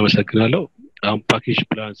ሰስተኛ መሰግናለሁ። አሁን ፓኬጅ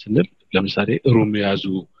ፕላን ስንል ለምሳሌ ሩም ያዙ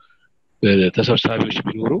ተሰብሳቢዎች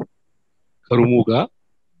ቢኖሩ ከሩሙ ጋር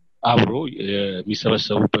አብሮ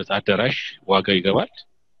የሚሰበሰቡበት አዳራሽ ዋጋ ይገባል።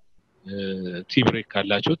 ቲ ብሬክ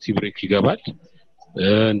ካላቸው ቲ ብሬክ ይገባል።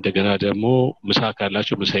 እንደገና ደግሞ ምሳ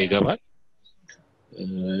ካላቸው ምሳ ይገባል።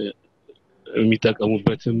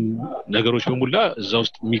 የሚጠቀሙበትም ነገሮች በሙላ እዛ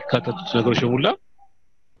ውስጥ የሚካተቱት ነገሮች በሙላ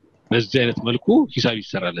በዚህ አይነት መልኩ ሂሳብ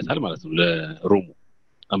ይሰራለታል ማለት ነው ለሩሙ።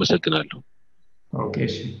 አመሰግናለሁ። ኦኬ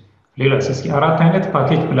እሺ ሌላስ እስኪ አራት አይነት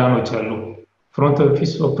ፓኬጅ ፕላኖች አሉ። ፍሮንት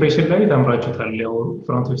ኦፊስ ኦፕሬሽን ላይ ተምራችሁታል። ያው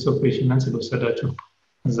ፍሮንት ኦፊስ ኦፕሬሽንን ስለወሰዳችሁ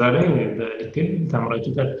እዛ ላይ በዲቴል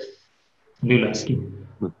ተምራችሁታል። ሌላ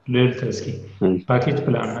እስኪ ፓኬጅ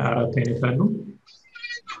ፕላን አራት አይነት አሉ።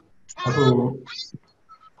 አቶ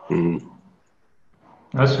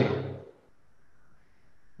እሺ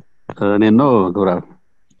እኔ ነው ግብራ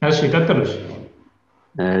እሺ ቀጥሉሽ።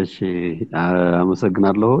 እሺ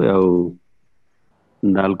አመሰግናለሁ። ያው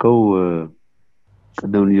እንዳልከው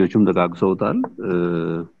ቀደም ልጆቹም ተቃቅሰውታል።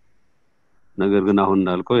 ነገር ግን አሁን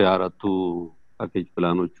እንዳልከው የአራቱ ፓኬጅ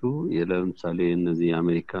ፕላኖቹ ለምሳሌ እነዚህ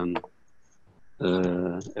አሜሪካን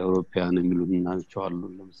ኤውሮፒያን የሚሉት ናቸው አሉ።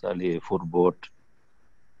 ለምሳሌ ፉል ቦርድ፣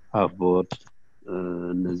 ሃፍ ቦርድ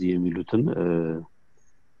እነዚህ የሚሉትን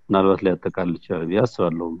ምናልባት ሊያጠቃልል ይችላል ብዬ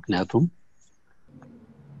አስባለሁ። ምክንያቱም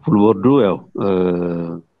ፉል ቦርዱ ያው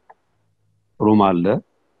ሩም አለ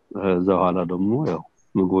እዛ ኋላ ደግሞ ያው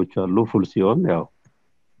ምግቦች አሉ። ፉል ሲሆን ያው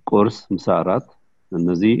ቁርስ፣ ምሳ፣ እራት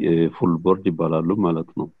እነዚህ ፉል ቦርድ ይባላሉ ማለት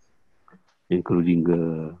ነው። ኢንክሉዲንግ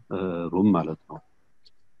ሩም ማለት ነው።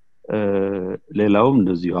 ሌላውም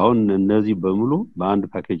እንደዚህ አሁን እነዚህ በሙሉ በአንድ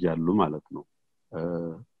ፓኬጅ አሉ ማለት ነው።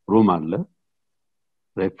 ሩም አለ፣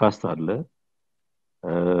 ብሬክፋስት አለ፣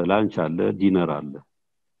 ላንች አለ፣ ዲነር አለ።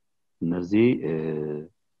 እነዚህ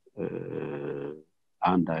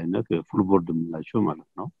አንድ አይነት ፉል ቦርድ የምንላቸው ማለት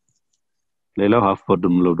ነው። ሌላው ሃፍ ቦርድ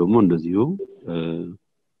የምንለው ደግሞ እንደዚሁ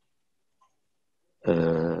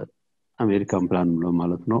አሜሪካን ፕላን ነው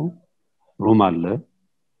ማለት ነው። ሩም አለ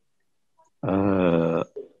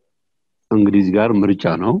እንግሊዝ ጋር ምርጫ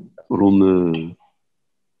ነው ሩም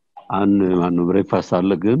ማነው ብሬክፋስት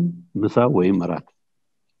አለ ግን ምሳ ወይም እራት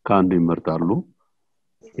ከአንዱ ይመርጣሉ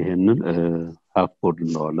ይሄንን ሃፍ ቦርድ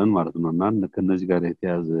እንለዋለን ማለት ነውና ከነዚህ ጋር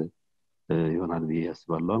የተያዘ ይሆናል ብዬ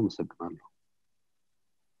አስባለሁ አመሰግናለሁ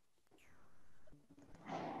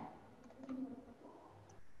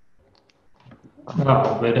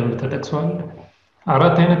በደንብ ተጠቅሷል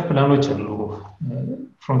አራት አይነት ፕላኖች አሉ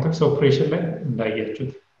ፍሮንት ኦፊስ ኦፕሬሽን ላይ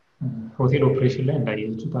እንዳያችሁት ሆቴል ኦፕሬሽን ላይ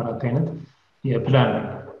እንዳያችሁት አራት አይነት የፕላን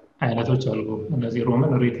አይነቶች አሉ እነዚህ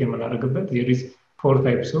ሮመን ሬት የምናደርግበት there is 4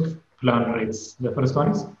 types of plan rates the first one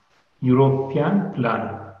is European plan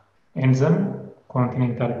and then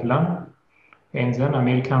continental plan and then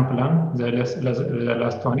American plan the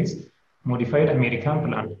last one is modified American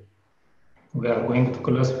plan we are going to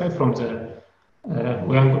classify from the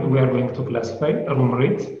we are going to classify room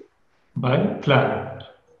rate by plan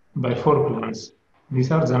by 4 plans these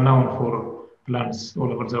are the known 4 plans all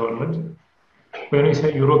over the world when we say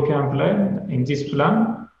European plan in this plan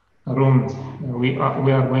rooms we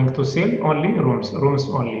are going to sell only rooms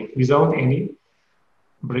only without any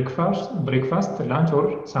breakfast lunch or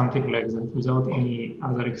something like that without any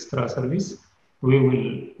other extra service we will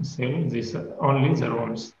sell this only the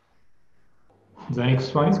rooms the next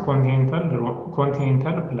one is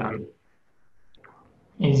continental plan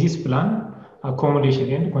in this plan accommodation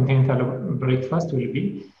and continental breakfast will be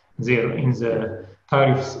there in the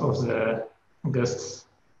tariffs of the guests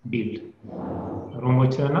bill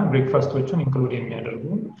ሩሞችንና ብሬክፋስቶችን ኢንክሉድ የሚያደርጉ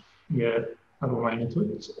የሩም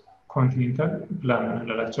አይነቶች ኮንቲኔንታል ፕላን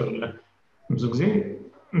እንላቸዋለን ብዙ ጊዜ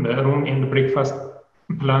በሩም ኤንድ ብሬክፋስት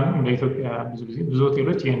ፕላን በኢትዮጵያ ብዙ ጊዜ ብዙ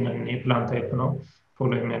ሆቴሎች ይሄንን የፕላን ታይፕ ነው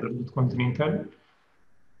ፎሎ የሚያደርጉት ኮንቲኔንታል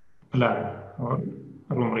ፕላን or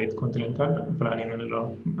room rate continental plan የምንለው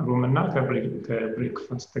ሩም እና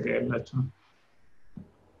ከብሬክፋስት ጋር ያላቸው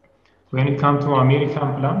when it comes to American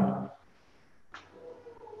plan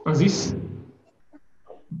this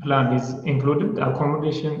plan is included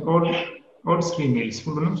accommodation or 3 meals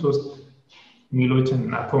ሁሉንም 3 ሚሎችን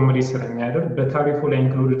አኮሞዴት ስለሚያደርግ በታሪፉ ላይ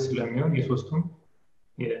ኢንክሉድድ ስለሚሆን የሶስቱም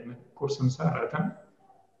የቁርስ ምሳ እራትን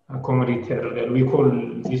accommodate ያደርጋል we call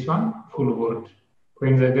this one full board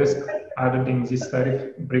when the guest added in this tariff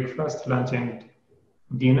breakfast lunch and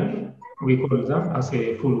dinner we call them as a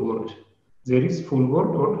full board there is full board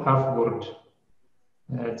or half board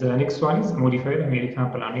the next one is modified American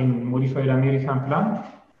plan in modified American plan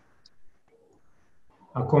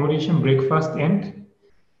accommodation breakfast and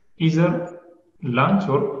either lunch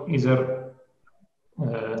or either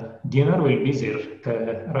dinner will be there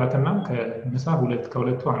ከራትና ከምሳ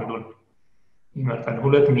ከሁለቱ አንዱን ይመርጣል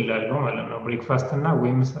ሁለት ሚል አለው ማለት ነው ብሬክፋስት እና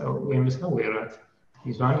ወይ ምሳ ወይ ራት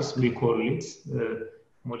this one is we call it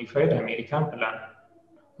modified American plan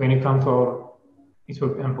when it comes to our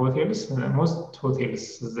Ethiopian hotels most hotels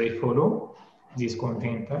they follow this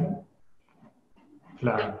continental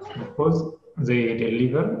plan because they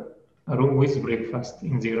deliver a room with breakfast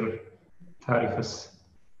in their tariffs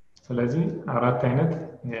ስለዚህ አራት አይነት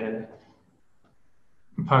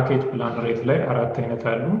ፓኬጅ ፕላን ሬት ላይ አራት አይነት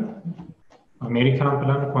አሉ አሜሪካን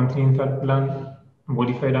ፕላን ኮንቲኔንታል ፕላን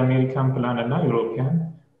ሞዲፋይድ አሜሪካን ፕላን እና ዩሮፒያን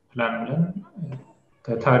ፕላን ብለን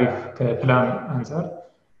ከታሪፍ ከፕላን አንፃር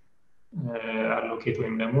አሎኬት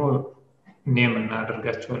ወይም ደግሞ ኔም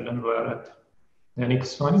እናደርጋቸዋለን በአራት the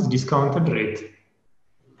next one is discounted rate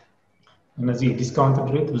እነዚህ ዲስካውንትድ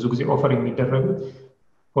ሬት ብዙ ጊዜ ኦፈር የሚደረጉት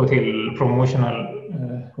ሆቴል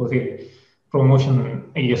ፕሮሞሽን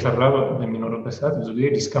እየሰራ በሚኖርበት ሰዓት ብዙ ጊዜ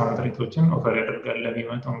ዲስካውንት ሬቶችን ኦፈር ያደርጋል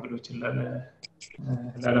ለሚመጡ እንግዶችን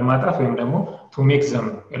ላለማጣት ወይም ደግሞ to make them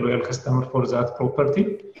a loyal customer for that property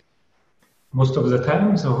most of the time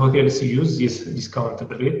so hotels use this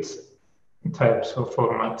discounted rate types of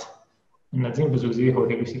format እነዚህም ብዙ ጊዜ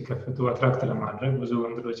ሆቴሎች ሲከፈቱ አትራክት ለማድረግ ብዙ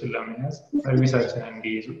እንግዶችን ለመያዝ ሰርቪሳችንን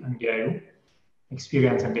እንዲያዩ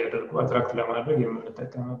ኤክስፒሪየንስ እንዲያደርጉ አትራክት ለማድረግ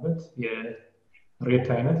የምንጠቀምበት የሬት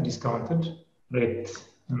አይነት ዲስካውንትድ ሬት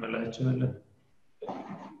እንላቸዋለን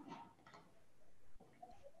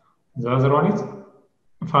the other one is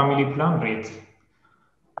family plan rate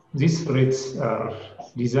these rates are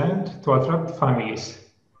designed to attract families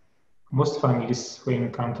most families when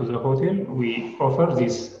come to the hotel we offer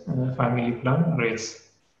these family plan rates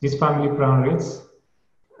these family plan rates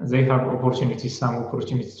they have some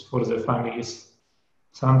opportunities for the families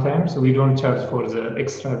sometimes we don't charge for the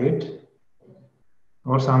extra bed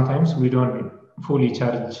or sometimes we don't fully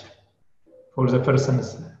charge for the persons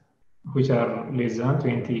which are less than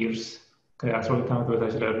 20 years ከ12 ዓመት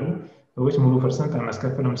በታች ላሉ ሰዎች ሙሉ ፐርሰንት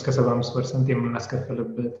አናስከፍልም እስከ 75%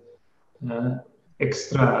 የምናስከፍልበት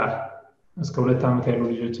ኤክስትራ እስከ 2 ዓመት ያሉ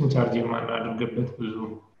ልጆችን ቻርጅ የማናደርግበት ብዙ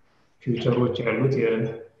ፊውቸሮች ያሉት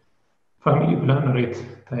የፋሚሊ ፕላን ሬት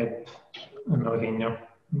ታይፕ ነው ይሄኛው።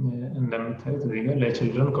 እንደምታዩት እዚህ ጋር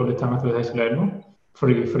ለችልድረን ከ2 ዓመት በታች ላሉ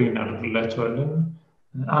ፍሪ እናደርግላቸዋለን።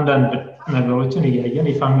 አንዳንድ ነገሮችን እያየን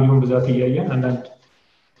የፋሚሊውን ብዛት እያየን አንዳንድ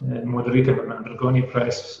ሞዴሬት የምናደርገውን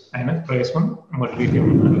የፕራይስ አይነት ፕራይሱን ሞዴሬት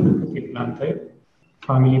የምናደርግበት የፕላን ታይፕ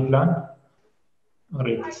ፋሚሊ ፕላን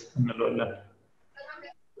ሬት እንለዋለን።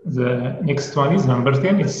 The next one is number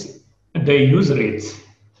 10 is the use rate.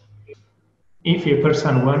 If a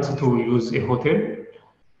person wants to use a hotel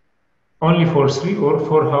only for 3 or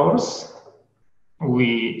 4 hours, we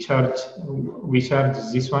charge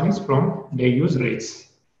this one is from the use rates.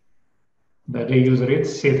 The day use rate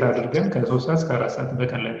set አድርገን ከ3 ሰዓት እስከ 4 ሰዓት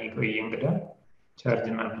በቀን ለሚቆይ እንግዳ ቻርጅ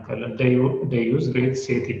እናደርጋለን። day use rate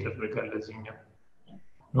set ይደረጋል ለዚህኛው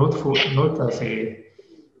not as a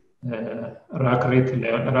ራክ ሬት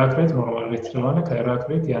ኖርማል ሬት ስለሆነ ከራክ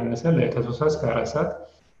ሬት ያነሰ ከ3 ሰዓት እስከ 4 ሰዓት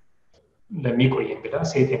ለሚቆይ እንግዳ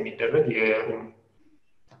ሴት የሚደረግ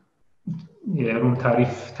የሩም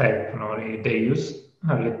ታሪፍ ታይፕ ነው day use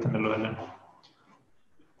rate እንለዋለን።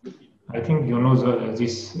 I think you know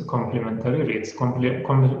this complementary rates.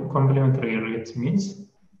 Complementary rates means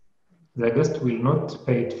the guest will not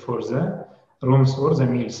pay for the rooms or the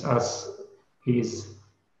meals as he is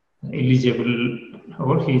eligible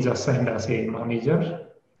or he is assigned as a manager.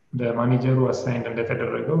 The manager who assigned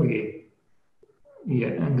እንደተደረገው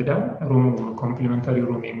የእንግዳ ሩም ኮምፕሊመንታሪ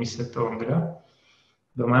ሩም የሚሰጠው እንግዳ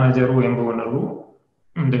በማናጀሩ ወይም በኦነሩ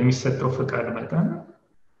እንደሚሰጠው ፍቃድ መጠን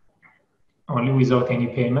only without any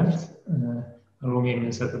payment ሩም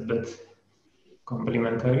የምንሰጥበት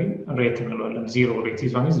ኮምፕሊመንታሪ ሬት እንለዋለን። ዚሮ ሬት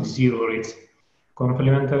is one is zero rate.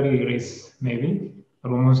 Complementary rates maybe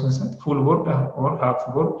ሩሙን ስንሰጥ full board or half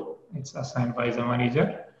board it's assigned by the manager.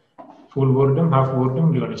 full boardም half boardም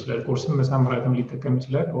ሊሆን ይችላል። ቁርስም ምሳም ራትም ሊጠቀም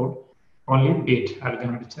ይችላል or only bed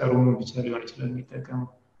አልጋን ብቻ ሩሙን ብቻ ሊሆን ይችላል የሚጠቀመው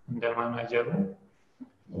እንደ ማናጀሩ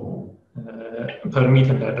ፐርሚት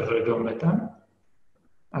እንዳደረገው መጠን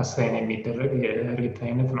አሳይን የሚደረግ የሬት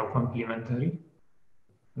አይነት ነው ኮምፕሊመንታሪ።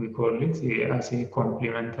 we call it as a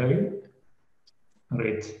complementary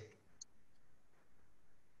rate.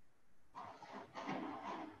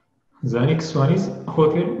 The next one is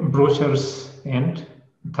hotel brochures and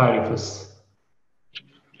tariffs.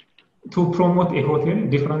 To promote a hotel,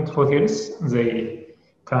 different hotels they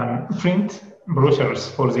can print brochures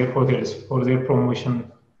for their hotels for their promotion,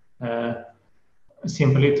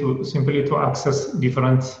 simply to access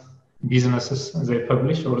different businesses they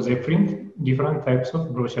publish or they print different types of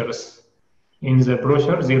brochures. In the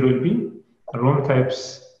brochure there will be room types,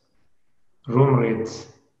 room rates,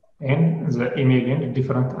 and the email and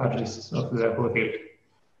different addresses of the hotel.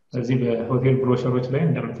 እዚህ በሆቴል ብሮሸሮች ላይ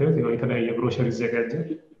እንደምታዩት የተለያየ ብሮሸር ይዘጋጃል።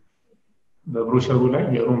 በብሮሸሩ ላይ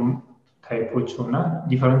የሩም ታይፖች እና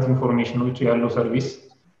ዲፈረንት ኢንፎርሜሽኖች ያለው ሰርቪስ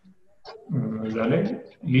እዛ ላይ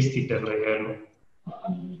ሊስት ይደረጋሉ።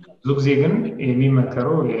 ብዙ ጊዜ ግን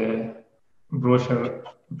የሚመከረው የብሮሸር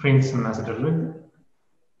ፕሪንት ስናስደርግ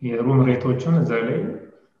የሩም ሬቶችን እዛ ላይ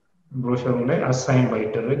ብሮሸሩ ላይ አሳይን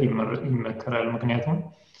ባይደረግ ይመከራል። ምክንያቱም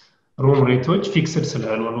ሩም ሬቶች ፊክስድ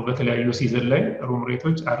ስላልሆኑ በተለያዩ ሲዝን ላይ ሩም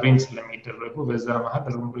ሬቶች አሬንጅ ስለሚደረጉ በዛ መሃል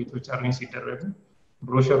ሩም ሬቶች አሬንጅ ሲደረጉ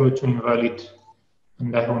ብሮሸሮቹን ኢንቫሊድ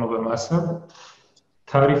እንዳይሆኑ በማሰብ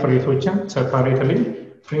ታሪፍ ሬቶችን ሴፓሬትሊ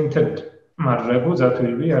ፕሪንትድ ማድረጉ that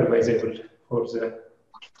will be advisable for the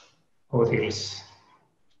hotels.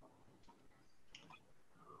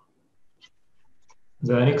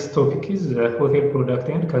 The next topic is the hotel product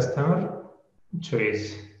and customer choice.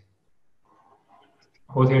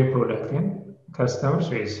 Hotel product and customer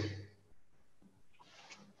choice.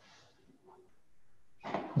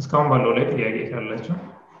 እስካሁን ባለው ላይ ጥያቄ ካላችሁ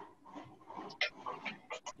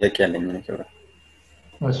ያለኝ ነገር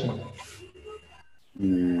እሺ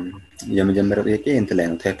የመጀመሪያው ጥያቄ እንትን ላይ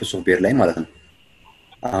ነው ታይፕስ ኦፍ ቤድ ላይ ማለት ነው።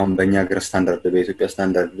 አሁን በእኛ ሀገር ስታንዳርድ በኢትዮጵያ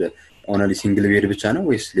ስታንዳርድ ኦንሊ ሲንግል ቤድ ብቻ ነው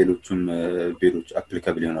ወይስ ሌሎችም ቤዶች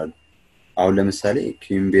አፕሊካብል ይሆናሉ? አሁን ለምሳሌ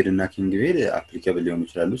ኪንግ ቤድ እና ኪንግ ቤድ አፕሊካብል ሊሆኑ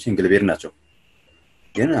ይችላሉ፣ ሲንግል ቤድ ናቸው።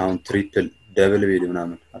 ግን አሁን ትሪፕል ደብል ቤድ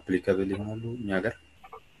ምናምን አፕሊካብል ይሆናሉ እኛ ሀገር?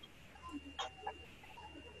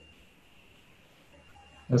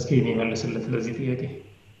 እስኪ እኔ መልስለት ለዚህ ጥያቄ።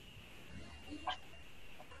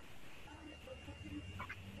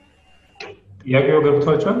 ጥያቄው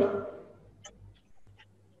ገብቷችኋል?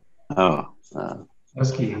 አዎ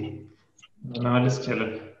እስኪ ማለት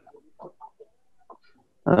ይችላል።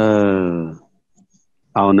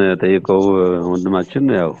 አሁን ጠይቀው ወንድማችን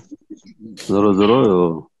ያው ዞሮ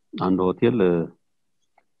አንድ ሆቴል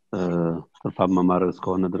ትርፋማ ማድረግ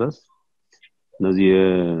እስከሆነ ድረስ እነዚህ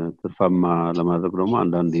ትርፋማ ለማድረግ ደግሞ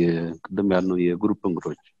አንዳንድ ቅድም ያልነው የግሩፕ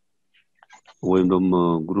እንግዶች ወይም ደግሞ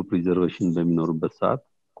ግሩፕ ሪዘርቬሽን በሚኖርበት ሰዓት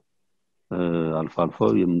አልፎ አልፎ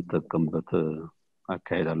የምንጠቀምበት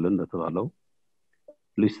አካሄድ አለ እንደተባለው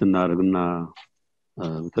ሊስት እናደርግና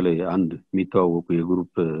በተለይ አንድ የሚተዋወቁ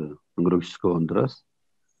የግሩፕ እንግዶች እስከሆን ድረስ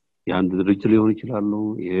የአንድ ድርጅት ሊሆን ይችላሉ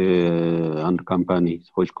የአንድ ካምፓኒ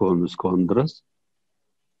ሰዎች እስከሆን ድረስ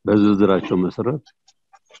በዝርዝራቸው መሰረት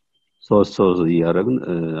ሶስት ያደረግን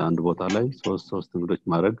አንድ ቦታ ላይ ሶስት እንግዶች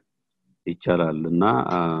ማድረግ ይቻላል እና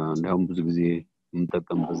እንዲያውም ብዙ ጊዜ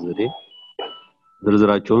የምንጠቀምበት ዘዴ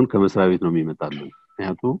ዝርዝራቸውን ከመስሪያ ቤት ነው የሚመጣልን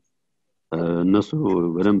ምክንያቱም እነሱ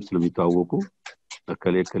በደንብ ስለሚተዋወቁ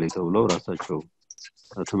ከሌ ተብለው ራሳቸው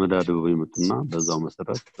ተመዳድበው ይመጡና በዛው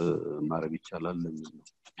መሰረት ማድረግ ይቻላል ለሚል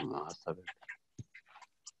ነው ሐሳብ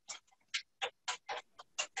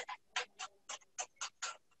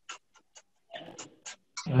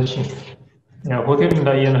እሺ ያው ሆቴል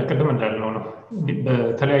እንዳየና ቅድም እንዳልነው ነው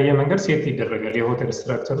በተለያየ መንገድ ሴት ይደረጋል የሆቴል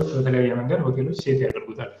ስትራክቸሮች በተለያየ መንገድ ሆቴሎች ሴት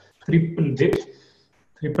ያደርጉታል ትሪፕል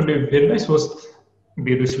ቤድ ላይ 3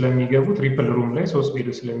 ቤዶች ስለሚገቡ ትሪፕል ሩም ላይ 3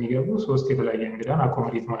 ቤዶች ስለሚገቡ 3 የተለያየ እንግዳን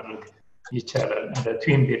አኮሞዴት ማድረግ ይቻላል እንደ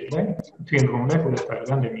ትዊን ቤድ ላይ ትዊን ሩም ላይ 2 አልጋ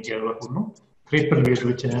እንደሚገባ ሁሉ ትሪፕል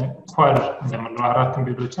ቤዶች ኳድ እንደምንለው 4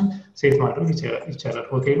 ቤዶችን ሴት ማድረግ ይቻላል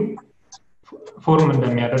ሆቴሉ ፎርም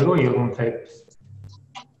እንደሚያደርገው የሩም ታይፕ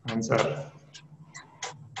አንፃር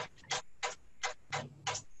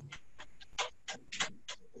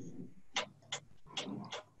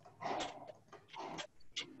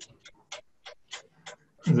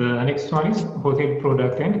The next one is hotel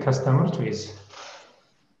product and customer choice.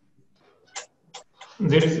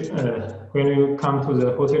 There is when you come to the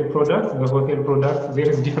hotel product, there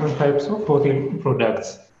is different types of hotel products.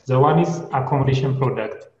 The one is accommodation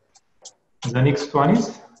product. The next one is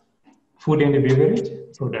food and beverage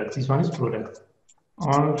product. This one is product.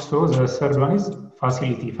 Also, the third one is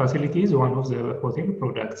facility. Facility is one of the hotel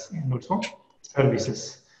products and also services.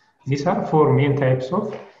 These are 4 main types of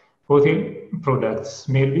hotel products.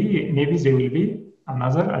 Maybe there will be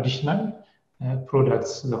another additional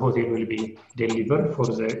products the hotel will be delivered for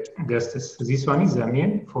the guests. This one is the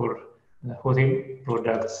main for the hotel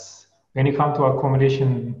products. When you come to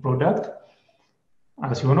accommodation product,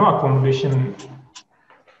 as you know, accommodation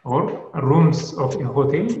or rooms of a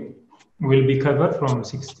hotel will be covered from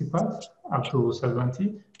 60% up to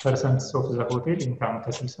 70% of the hotel income.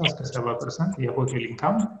 ከ60 እስከ 70% የሆቴል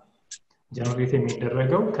ኢንካም ጀነሬት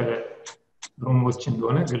የሚደረገው ከሩሞች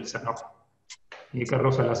እንደሆነ ግልጽ ነው።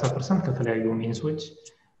 የቀረው 30% ከተለያዩ ሚንሶች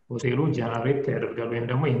ሆቴሉ ጀነሬት ያደርጋል ወይም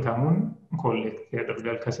ደግሞ ኢንካሙን ኮሌክት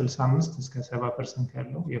ያደርጋል። ከ65 እስከ 70%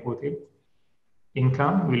 ያለው የሆቴል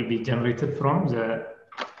ኢንካም will be generated from the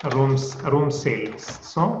room sales.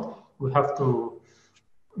 So we have to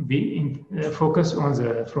be focus on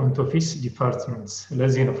the front office departments.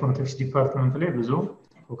 ለዚህ ነው front office department ላይ ብዙ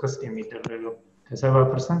ፎከስ የሚደረገው።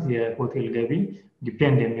 ከ70% የሆቴል ገቢ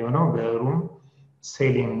ዲፔንድ የሚሆነው በሩም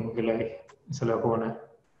ሴሊንግ ላይ ስለሆነ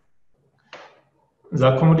the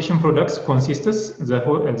accommodation products consists the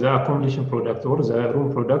accommodation product or the room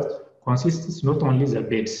product consists not only the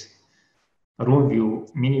beds, room view,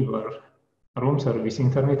 minibar, room service,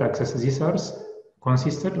 internet access. These are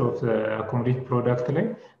consisted of the accommodation product ላይ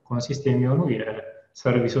consist የሚሆኑ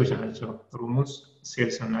የሰርቪሶች ናቸው። ሩሙስ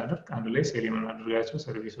ሴልስ እናደርግ አንድ ላይ ሴል የምናደርጋቸው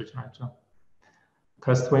ሰርቪሶች ናቸው።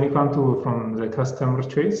 when you come to from the customer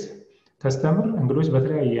choice, customer እንግዶች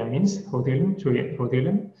በተለያየ ሚንስ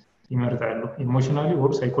ሆቴልን ይመርጣሉ። ኢሞሽናሊ or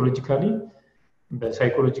psychologically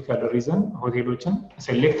በሳይኮሎጂካል ሪዝን ሆቴሎችን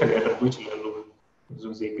ሴሌክት ሊያደርጉ ይችላሉ ብዙ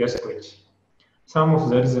ጊዜ ገስቶች። Some of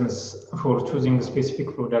the reasons for choosing specific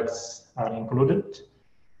products are included.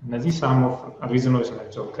 እነዚህ some of reasons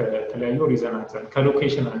ናቸው። ከተለያዩ ሪዝን አንፃር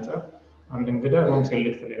ከሎኬሽን አንፃር አንድ እንግዳ ሩም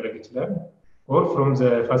ሴሌክት ሊያደርግ ይችላል or from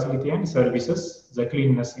the facility and services, the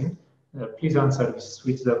cleanliness and pleasant services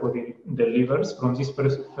which the hotel delivers. From this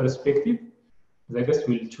perspective, the guest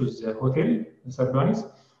will choose the hotel. The third one is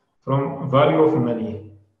from value of money.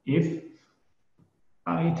 If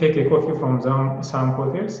I take a coffee from some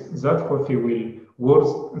hotels, that coffee will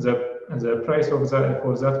worth the price of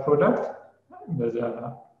for that product.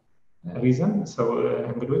 The reason so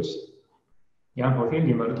እንግዶች ያን ሆቴል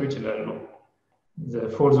ሊመርጡ ይችላሉ። The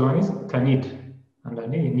fourth one is need.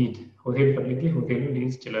 አንዳንዴ need ሆቴል ፈልጌ ሆቴሉ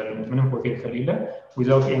ሊይዝ ይችላል። ምንም ሆቴል ከሌለ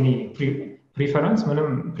without any preference ምንም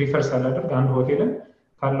ፕሪፈር ሳላደርግ አንድ ሆቴልን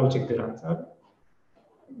ካለው ችግር አንፃር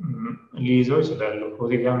ሊይዘው ይችላል።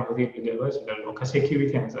 ሆቴል ሊገባ ይችላል።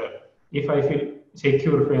 ከሴኩሪቲ አንፃር if I feel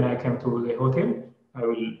secure when I come to the hotel, I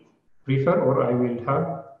will prefer or I will have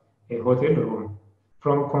a hotel room.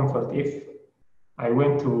 From comfort, if I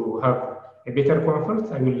went to have a better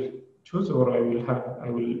comfort, I will choose or I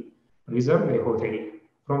will reserve a hotel.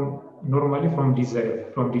 Normally from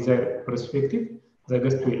desire perspective, the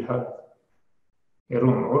guest will have a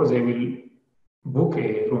room or they will book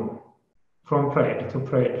a room from pride to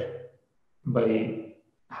pride by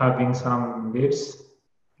having some beds.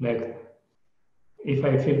 Like if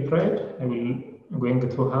I feel pride, I will going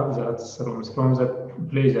to have that rooms from the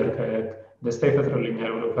pleasure ደስታ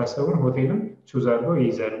ይፈጥርልኛል ብሎ ካሰቡ ሆቴልን ቹዝ አድርገው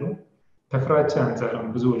ይይዛሉ። ከፍራቻ አንፃርም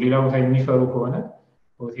ብዙ ሌላ ቦታ የሚፈሩ ከሆነ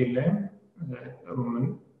ሆቴል ላይም ሩምን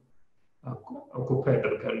ኦኩፓይ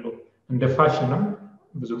ያደርጋሉ። እንደ ፋሽንም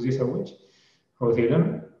ብዙ ጊዜ ሰዎች ሆቴልን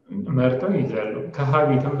መርጠው ይይዛሉ።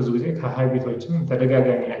 ከሀቢትም ብዙ ጊዜ ከሀቢቶችም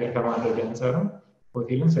ተደጋጋሚ ነገር ከማድረግ አንፃርም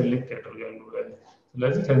ሆቴልን ሴሌክት ያደርጋሉ።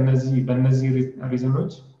 ስለዚህ በእነዚህ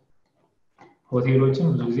ሪዝኖች ሆቴሎችን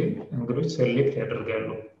ብዙ ጊዜ እንግዶች ሴሌክት ያደርጋሉ።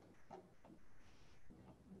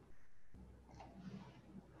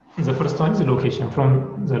 The first one is location. From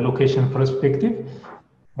the location perspective,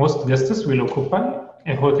 most guests will occupy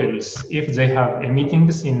a hotels. If they have a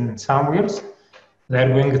meetings in somewhere, they are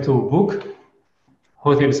going to book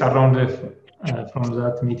hotels around from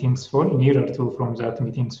that meetings hall, nearer to from that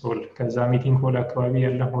meetings hall. ከዛ meeting hall አካባቢ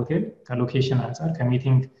ያለ ሆቴል ከሎኬሽን አንፃር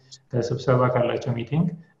ከሚቲንግ ከስብሰባ ካላቸው ሚቲንግ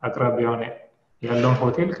አቅራቢያው ያለውን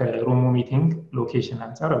ሆቴል ከሩሙ ሚቲንግ ሎኬሽን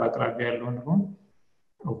አንፃር አቅራቢያ ያለውን ሩም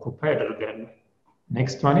ኦኩፓይ ያደርጋሉ።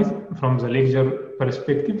 Next one is from the leisure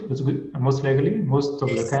perspective. Most likely, most of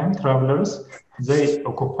the time, travelers they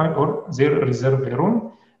occupy or they reserve a room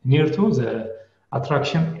near to the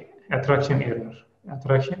attraction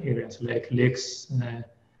areas like lakes,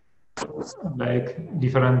 like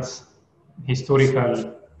different historical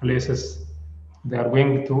places. They are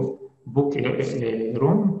going to book a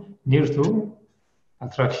room near to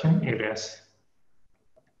attraction areas.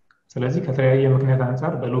 ስለዚህ ከተለያየ ምክንያት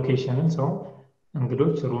አንፃር በሎኬሽንን ሰው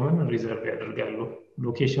እንግዶች ሩምን ሪዘርቭ ያደርጋሉ።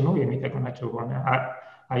 ሎኬሽኑ የሚጠቅማቸው ከሆነ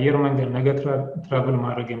አየር መንገድ ነገ ትራቭል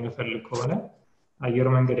ማድረግ የሚፈልግ ከሆነ አየር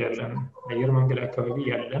መንገድ አካባቢ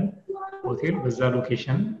ያለን ሆቴል በዛ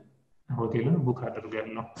ሎኬሽን ሆቴልን ቡክ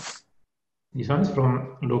አድርጋለሁ። This one is from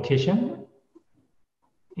location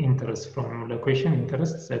interest. From location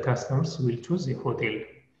interest, the customers will choose a hotel.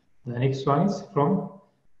 The next one is from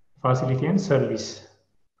facility and service.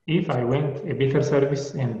 If I want a better service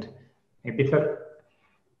and a better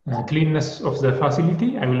cleanness of the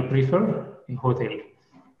facility, I will prefer a hotel.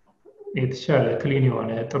 የተሻለ ክሊን የሆነ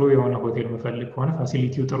ጥሩ የሆነ ሆቴል መፈልግ ከሆነ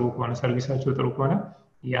ፋሲሊቲው ጥሩ ከሆነ ሰርቪሳቸው ጥሩ ከሆነ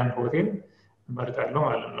ያን ሆቴል እመርጣለሁ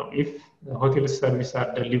ማለት ነው። If the hotel service are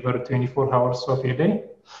delivered 24 hours of a day,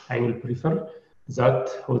 I will prefer that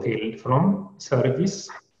hotel from service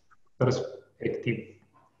perspective.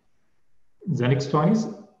 The next one is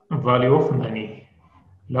value of money.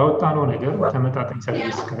 ላወጣነው ነገር ተመጣጣኝ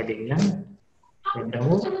ሰርቪስ ካገኘን ወይም ደግሞ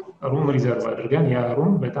ሩም ሪዘርቭ አድርገን ያ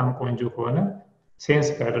ሩም በጣም ቆንጆ ከሆነ ሴንስ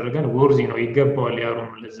ካደረገን ወርዚ ነው ይገባዋል ያ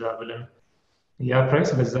ሩም ለዛ ብለን ያ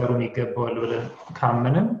ፕራይስ ለዛ ሩም ይገባዋል ብለን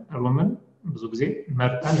ካመንን ሩምን ብዙ ጊዜ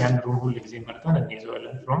መርጠን ያን ሩም ሁሉ ጊዜ መርጠን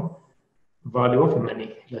እንይዘዋለን። from value of money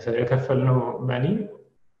ለከፈልነው money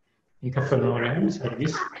የከፈልነው ያህል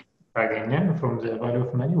ሰርቪስ ካገኘን from the value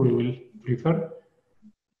of money we will prefer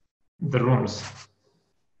the rooms.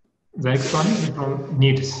 The next one is from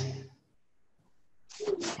needs.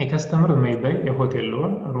 A customer may buy a hotel or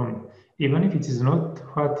room even if it is not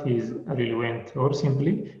what he really want or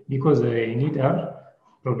simply because they need our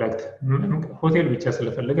product. ሆቴል ብቻ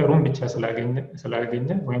ስለፈለገ ሩም ብቻ ስላገኘ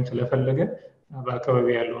ወይም ስለፈለገ በአካባቢ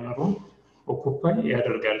ያለውን ሩም ኦኩፓይ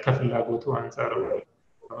ያደርጋል ከፍላጎቱ አንፃር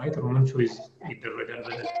ማለት ሩምን ቾይስ ይደረጋል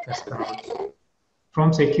ለከስተመሮች። From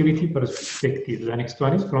security perspective, the next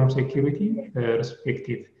one is from security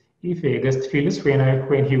perspective. If a guest feels when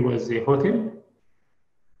he was a hotel,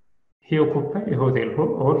 he occupied a hotel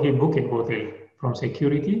or he booked a hotel from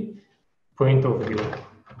security point of view.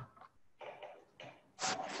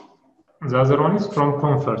 The other one is from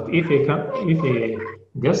comfort. If a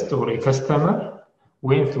guest or a customer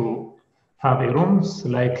went to have a rooms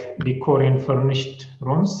like decor and furnished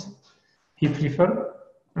rooms, he prefer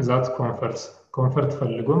that comfort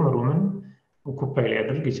ፈልጎም ሩምን ኦኩፓይ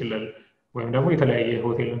ሊያደርግ ይችላል። ወይም ደግሞ የተለያየ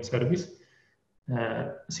ሆቴልን ሰርቪስ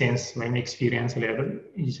ሴንስ ወይም ኤክስፒሪየንስ ሊያደርግ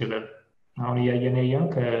ይችላል። አሁን እያየን ያየነው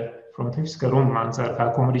ከፍሮንት ኦፊስ ከሩም አንፃር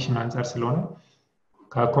ከአኮሞዴሽን አንፃር ስለሆነ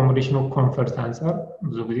ከአኮሞዴሽኑ ኮምፈርት አንፃር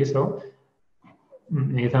ብዙ ጊዜ ሰው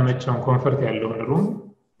የተመቸውን ኮምፈርት ያለውን ሩም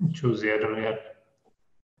ቹዝ ያደርጋል።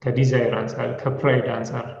 ከዲዛይር አንፃር ከፕራይድ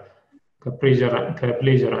አንፃር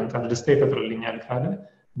ከፕሌጀር አንፃር ደስታ ይፈጥርልኛል ካለ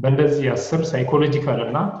በእንደዚህ 10 ሳይኮሎጂካል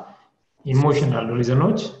እና ኢሞሽናል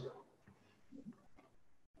ሪዝኖች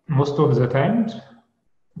most of the time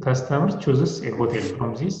customer chooses a hotel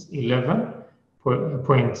from these 11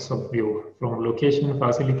 points of view, from location,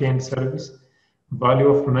 facility and service, value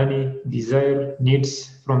of money, desire,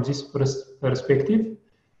 needs. From this perspective,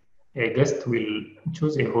 a guest will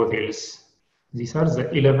choose a hotels. These are the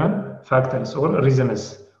 11 factors or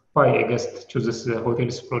reasons why a guest chooses the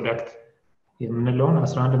hotels product. የምንለውን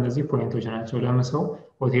 11 እነዚህ ፖይንቶች ናቸው። ለምን ሰው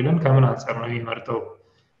ሆቴልን ከምን አንፃር ነው የሚመርጠው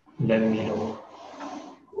ለሚለው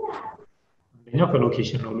አንደኛው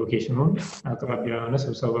ከሎኬሽን ነው። ሎኬሽኑን አቅራቢያ የሆነ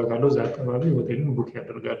ስብሰባ ካለው እዛ አካባቢ ሆቴልን ቡክ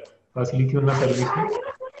ያደርጋል። ፋሲሊቲውና ሰርቪሱ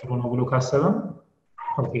ጥሩ ነው ብሎ ካሰበም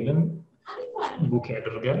ሆቴልን ቡክ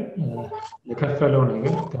ያደርጋል። ለከፈለው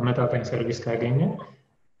ነገር ተመጣጣኝ ሰርቪስ ካገኘ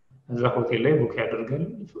እዛ ሆቴል ላይ ቡክ ያደርጋል።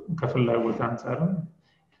 ከፍላጎት አንፃርም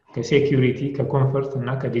ከሴኩሪቲ ከኮምፎርት እና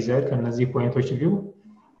ከዲዛይር ከነዚህ ፖይንቶች ቪው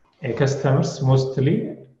customers mostly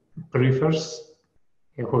prefers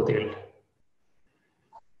a hotel.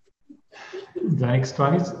 The next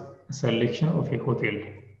one is selection of a hotel.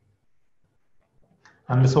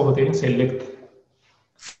 አንድ ሰው ሆቴልን ሴሌክት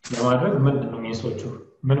ለማድረግ ምንድነው ሚንሶቹ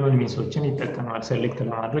ምን ሚንሶችን ይጠቀማል ሴሌክት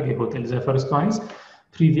ለማድረግ የሆቴል? The first one is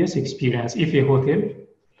previous experience. If a hotel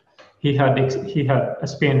he had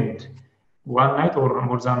spent one night or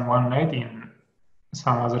more than one night in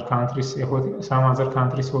some other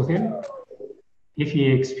countries hotel, if he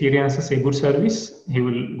experiences a good service, he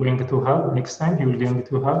will going to have next time he will going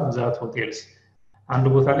to have that hotels. አንድ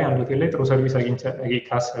ቦታ ላይ አንድ ሆቴል ላይ ጥሩ ሰርቪስ አግኝቼ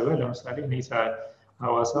ካሰበ ለምሳሌ ኔሳ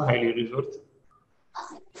ሐዋሳ ሃይሊ ሪዞርት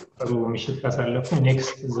ጥሩ ምሽት ካሳለፉ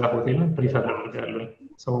ኔክስት እዛ ሆቴልን ፕሪፈር አደርጋለሁ።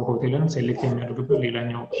 ሰው ሆቴልን ሴሌክት የሚያደርግበት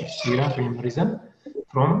ሌላኛው ኤክስፒሪየንስ ወይም ሪዝን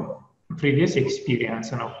from previous experience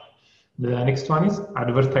ነው። The next one is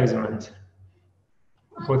advertisement.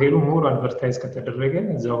 ሆቴሉ ሞር አድቨርታይዝ ከተደረገ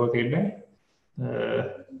እዛ ሆቴል ላይ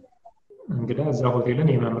እንግዳ እዛ ሆቴልን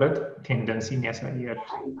የመምረጥ ቴንደንሲን ያሳያል።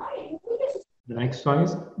 The next one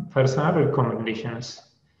is personal recommendations,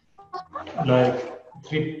 like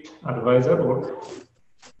TripAdvisor or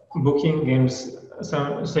Booking and some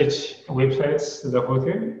such websites. The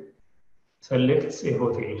hotel selects a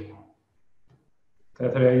hotel.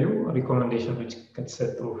 ከተለያዩ ሪኮሜንዴሽኖች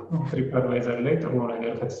ከተሰጡ TripAdvisor ላይ ጥሩ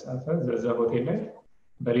ነገር ከተጻፈ እዛ ሆቴል ላይ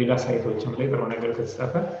በሌላ ሳይቶችም ላይ ጥሩ ነገር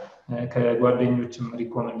ከተጻፈ ከጓደኞችም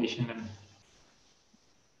ሪኮሜንዴሽንን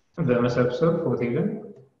በመሰብሰብ ሆቴልን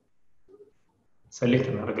ሴሌክት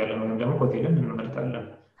እናደርጋለን ወይም ደግሞ ሆቴልን እንመርጣለን።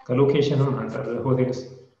 ከሎኬሽንም አንፃር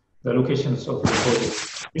the locations of the hotel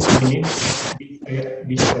is mean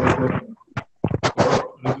this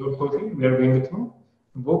hotel we are going to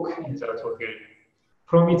book in that hotel.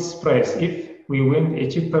 From its price, if we win a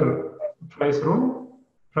cheaper price room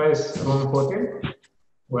hotel,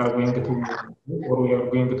 we are going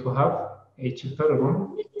to have a cheaper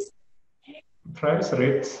room price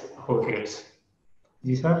rate hotels.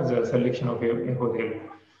 These are the selection of a hotel.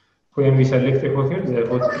 When we select a hotel, they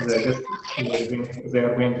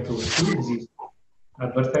are going to see this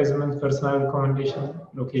advertisement, personal recommendation,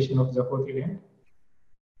 location of the hotel, and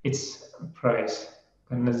its price.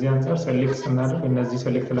 ከነዚህ አንፃር ሴሌክት ስናደርግ እነዚህ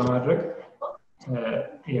ሴሌክት ለማድረግ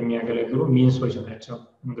የሚያገለግሉ ሚንሶች ናቸው።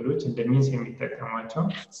 እንግዶች እንደ ሚንስ የሚጠቀሟቸው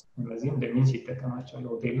እነዚህ እንደ ሚንስ ይጠቀማቸዋል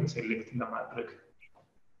ሆቴልን ሴሌክት ለማድረግ።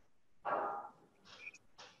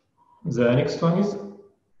 The next one is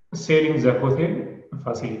selling the hotel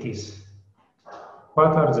facilities.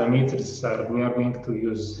 What are the methods we are going to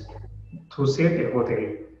use to sell a hotel?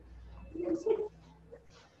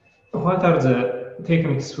 What are the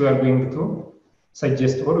techniques we are going to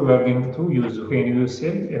suggest or we are going to use when you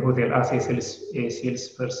sell a hotel as a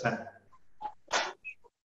salesperson?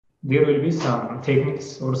 There will be some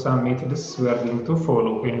techniques or some methods we are going to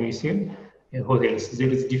follow when we sell a hotels. There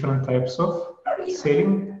is different types of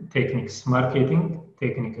selling techniques, marketing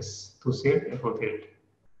techniques to sell a hotel.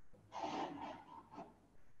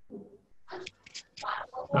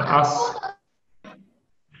 As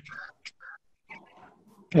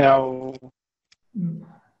ያው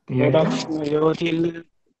የሆቴል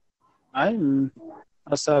አይ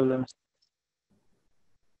ሀሳብ ለምሳሌ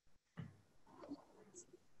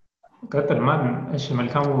ቀጥል ማን? እሺ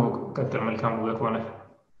መልካሙ ቀጥል። መልካሙ ከሆነ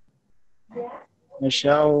እሺ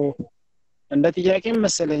ያው እንደ ጥያቄ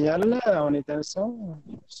መሰለኝ ያለ አሁን የተነሳው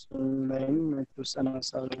ላይም የተወሰነ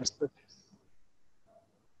ሀሳብ ለመስጠት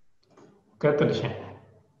ቀጥል። እሺ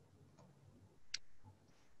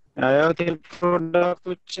የሆቴል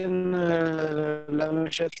ፕሮዳክቶችን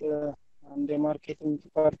ለመሸጥ አንድ የማርኬቲንግ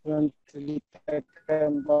ዲፓርትመንት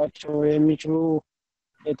ሊጠቀምባቸው የሚችሉ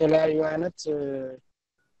የተለያዩ አይነት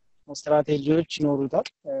ስትራቴጂዎች ይኖሩታል።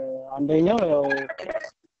 አንደኛው ያው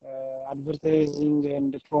አድቨርታይዚንግ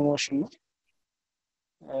ኤንድ ፕሮሞሽን ነው።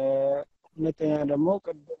 ሁለተኛ ደግሞ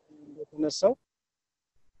ቅድም እንደተነሳው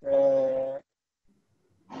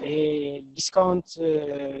ይሄ ዲስካውንት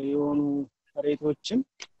የሆኑ ሬቶችን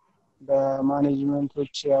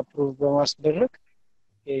በማኔጅመንቶች አፕሩቭ በማስደረግ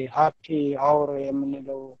ሃፒ አወር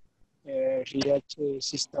የምንለው ሽያጭ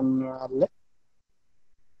ሲስተም አለ።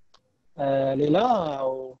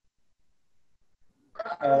 ሌላው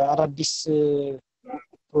አዳዲስ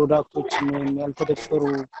ፕሮዳክቶችን ያልተደፈሩ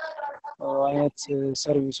አይነት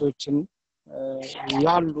ሰርቪሶችን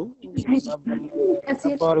ያሉ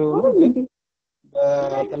ተባሪው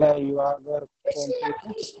በተለያዩ ሀገር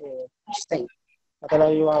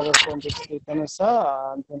ኮንቴክስት የተነሳ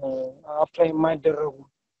እንትን አፕላይ የማይደረጉ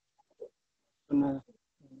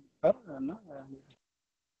እና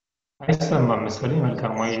አይሰማም መሰለኝ።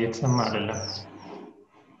 መልካም ወይ የተሰማ አይደለም።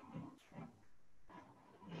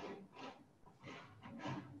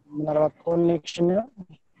 ምናልባት ኮኔክሽን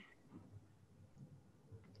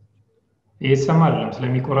የተሰማ አይደለም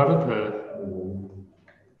ስለሚቆራረጥ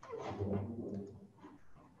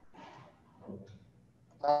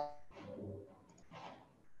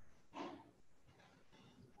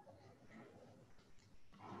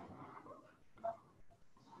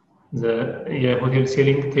የሆቴል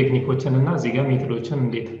ሴሊንግ ቴክኒኮችን እና እዚህ ጋር ሜቶዶችን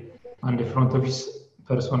እንዴት አንድ ፍሮንት ኦፊስ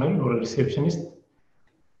ፐርሶናል ኦር ሪሴፕሽኒስት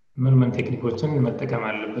ምን ቴክኒኮችን መጠቀም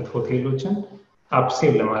አለበት ሆቴሎችን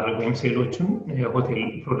አፕሴል ለማድረግ ወይም ሴሎችን የሆቴል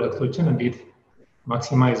ፕሮዳክቶችን እንዴት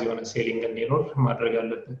ማክሲማይዝ የሆነ ሴሊንግ እንዲኖር ማድረግ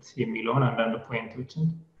አለበት የሚለውን አንዳንድ ፖይንቶችን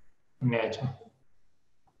እናያቸው።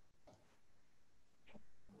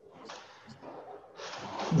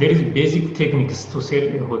 There is basic techniques to sell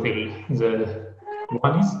a hotel. The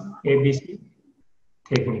one is ABC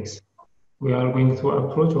techniques. We are going to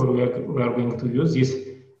approach or we are going to use these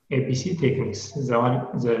ABC techniques.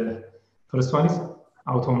 The first one is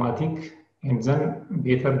automatic and then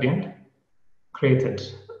better than created.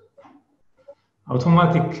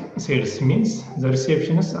 Automatic sales means the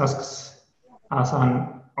receptionist asks as an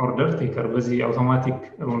order taker. With the automatic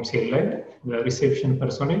room sale line, the reception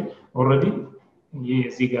personnel already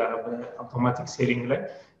እዚህ ጋር በአውቶማቲክ ሴሊንግ ላይ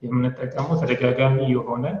የምንጠቀመው ተደጋጋሚ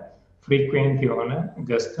የሆነ ፍሪኩዌንት የሆነ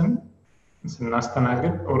ገስትን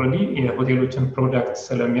ስናስተናግድ ኦልሬዲ የሆቴሎችን ፕሮዳክት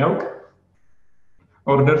ስለሚያውቅ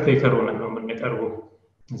ኦርደር ቴከር ሆነን ነው የምንቀርበው።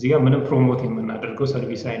 እዚህ ጋር ምንም ፕሮሞት የምናደርገው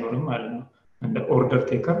ሰርቪስ አይኖርም ማለት ነው። እንደ ኦርደር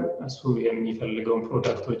ቴከር እሱ የሚፈልገውን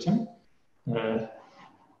ፕሮዳክቶችን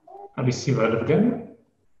ሪሲቭ አድርገን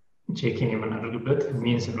ቼኪን የምናደርግበት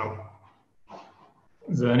ሚንስ ነው።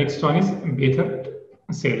 The next one is better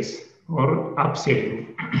sales or upselling.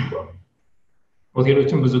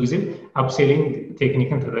 ሆቴሎችን ብዙ ጊዜ upselling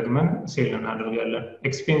ቴክኒክን ተጠቅመን ሴል እናደርጋለን።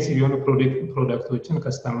 ኤክስፔንሲቭ የሆኑ ፕሮዳክቶችን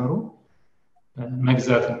ከስተመሩ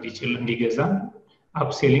መግዛት እንዲገዛ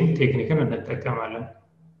upselling ቴክኒክን እንጠቀማለን።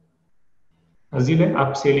 እዚህ ላይ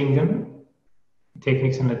upselling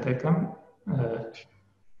ቴክኒክ ስንጠቀም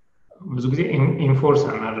ብዙ ጊዜ ኢንፎርስ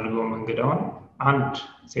እናደርገው መንገዳውን አንድ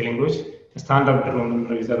ሴሊንጎች ስታንዳርድ ሩም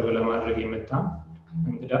ሪዘርቭ ለማድረግ የመጣ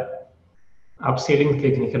እንግዳ አፕሴሊንግ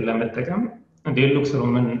ቴክኒክን ለመጠቀም ዴሉክስ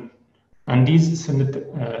ሩምን እንዲዝ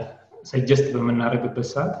ሰጀስት በመናደርግበት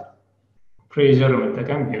ሰዓት ፕሬዠር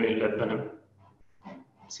መጠቀም የለብንም።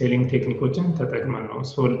 ሴሊንግ ቴክኒኮችን ተጠቅመን ነው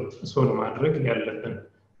ሶል ማድረግ ያለብን።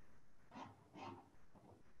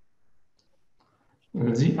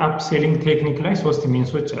 እዚህ አፕሴሊንግ ቴክኒክ ላይ ሶስት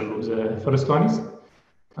ሚንሶች አሉ። ፈርስት ዋን ኢዝ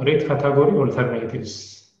ሬት ካታጎሪ ኦልተርናቲቭስ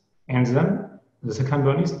and then the second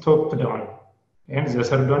one is top down and the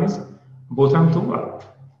third one is bottom to up.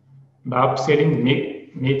 በአፕሴሊንግ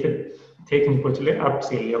ሜተድ ቴክኒኮች ላይ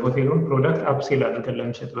አፕሴል የሆቴሉን ፕሮዳክት አፕሴል አድርገን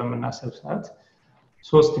ለመሸጥ በምናስብ ሰዓት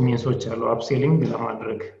ሶስት ሚንሶች አሉ አፕሴሊንግ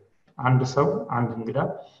ለማድረግ። አንድ ሰው አንድ እንግዳ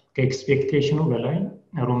ከኤክስፔክቴሽኑ በላይ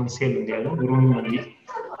ሩም ሴል እንዲያደርግ ሩም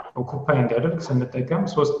ኦኩፓይ እንዲያደርግ ስንጠቀም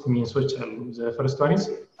ሶስት ሚንሶች አሉ። the first one is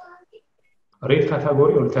ሬት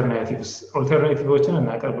ካታጎሪ ኦልተርናቲቭዎችን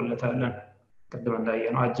እናቀርብለታለን። ቅድም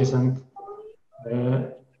እንዳየነው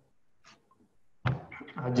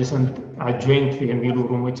አጀሰንት አጆይንት የሚሉ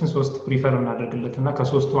ሩሞችን ሶስት ፕሪፈር እናደርግለትና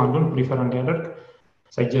ከሶስቱ አንዱን ፕሪፈር እንዲያደርግ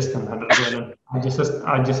ሰጀስት እናደርጋለን።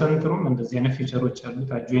 አጀሰንት ሩም እንደዚህ አይነት ፊቸሮች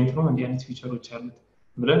አሉት፣ አጆይንት ሩም እንደዚህ አይነት ፊቸሮች አሉት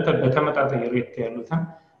ብለን በተመጣጣኝ ሬት ያሉትን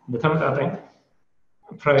በተመጣጣኝ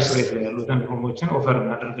ፕራይስ ሬት ላይ ያሉትን ሩሞችን ኦፈር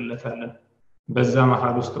እናደርግለታለን። በዛ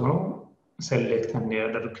መሃል ውስጥ ሆኖ select and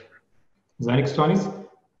ያደርግ። The next one is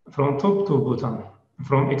from top to bottom,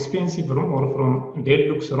 from expensive room or from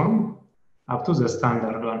deluxe room up to the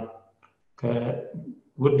standard one.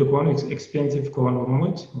 ከውድ ከሆኑ ኤክስፔንሲቭ ከሆኑ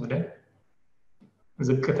ሩሞች ወደ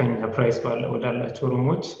ዝቅተኛ ፕራይስ ወዳላቸው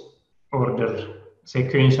ሩሞች ኦርደር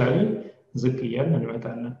ሴኩዌንሻሊ ዝቅ እያልን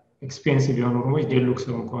እንመጣለን። ኤክስፔንሲቭ የሆኑ ሩሞች ዴሉክስ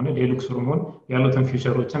ሩም ከሆነ ዴሉክስ ሩሙን ያሉትን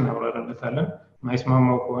ፊቸሮችን እናብራራበታለን።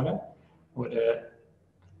 ማይስማማው ከሆነ ወደ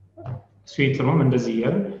ስዊት ሩም እንደዚህ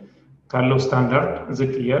እያል ካለው ስታንዳርድ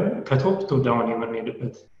ዝቅ እያል ከቶፕ ቱ ዳውን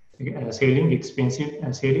የምንሄድበት ሴሊንግ ኤክስፔንሲቭ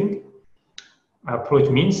ሴሊንግ approach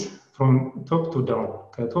means from top to down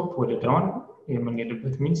ከቶፕ ወደ ዳውን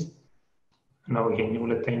የምንሄድበት means ነው ይሄ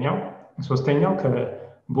ሁለተኛው ሶስተኛው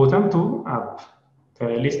ከቦተም ቱ አፕ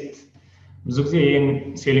ከሊስት ብዙ ጊዜ ይሄን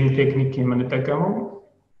ሴሊንግ ቴክኒክ የምንጠቀመው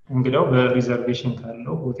እንግዳው በሪዘርቬሽን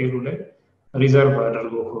ካለው ሆቴሉ ላይ ሪዘርቭ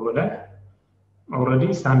አድርጎ ከሆነ ኦሬዲ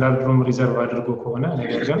ስታንዳርድ ሩም ሪዘርቭ አድርጎ ከሆነ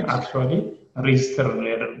ነገር ግን አክቹአሊ ሬጂስተር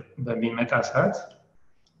ላይ በሚመጣ ሰዓት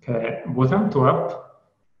ከቦተም ቱ አፕ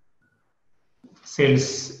ሴልስ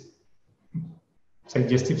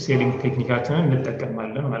ሰጀስቲቭ ሴሊንግ ቴክኒካችንን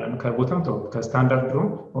እንጠቀማለን ማለት ነው ከቦተም ቱ ከስታንዳርድ ሩም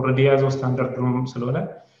ኦሬዲ ያዘው ስታንዳርድ ሩም ስለሆነ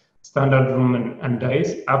ስታንዳርድ ሩምን እንዳይዝ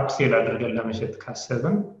አፕ ሴል አድርገን ለመሸጥ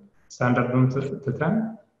ካሰብን ስታንዳርድ ሩም ትተን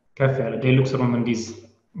ከፍ ያለ ዴሉክስ ሩም እንዲዝ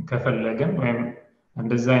ከፈለገን ወይም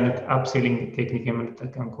እንደዛ አይነት አፕ ሴሊንግ ቴክኒክ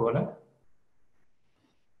የምንጠቀም ከሆነ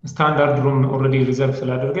ስታንዳርድ ሩም ኦሬዲ ሪዘርቭ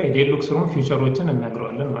ስላደረገ ዴሉክስ ሩም ፊቸሮችን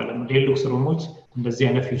እናግረዋለን ማለት ነው ዴሉክስ ሩሞች እንደዚህ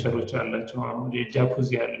አይነት ፊቸሮች አላቸው ጃኩዚ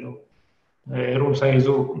ያለው ሩም ሳይዙ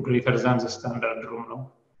ግሬተር ዛን ዘ ስታንዳርድ ሩም ነው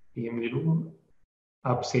የሚሉ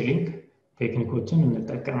አፕ ሴሊንግ ቴክኒኮችን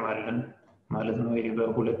እንጠቀማለን ማለት ነው ይሄ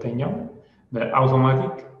በሁለተኛው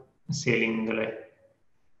በአውቶማቲክ ሴሊንግ ላይ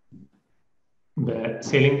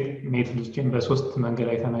በሴሊንግ ሜቶዶችን በሶስት መንገድ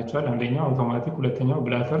አይተናቸዋል አንደኛው አውቶማቲክ ሁለተኛው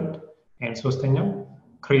ብላተርድ እና ሶስተኛው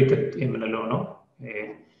ክሬትድ የምንለው ነው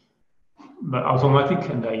በአውቶማቲክ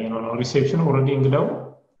እንዳየነው ነው ሪሴፕሽን ኦሬዲ እንግዳው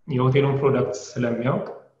የሆቴሉን ፕሮዳክት ስለሚያውቅ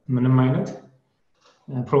ምንም አይነት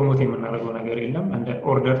ፕሮሞት የምናደርገው ነገር የለም እንደ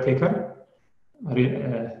ኦርደር ቴከር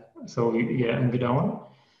ሰው የእንግዳውን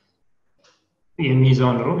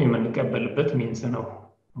የሚይዘውን ሩም የምንቀበልበት ሚንስ ነው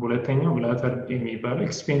ሁለተኛው ብላተርድ የሚባለው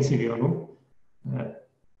ኤክስፔንሲቭ የሆኑ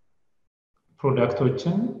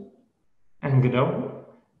ፕሮዳክቶችን እንግዳው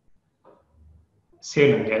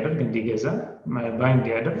ሴል እንዲያደርግ እንዲገዛ ባይ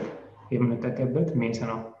እንዲያደርግ የምንጠቀምበት ሚንስ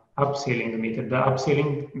ነው አፕ ሴሊንግ ሜተድ በአፕ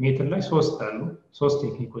ሴሊንግ ሜተድ ላይ ሶስት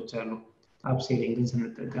ቴክኒኮች አሉ አፕ ሴሊንግን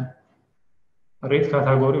ስንጠቀም ሬት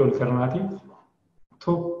ካታጎሪ ኦልተርናቲቭ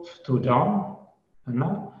ቶፕ ቱ ዳውን እና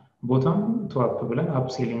ቦተም ቱ አፕ ብለን አፕ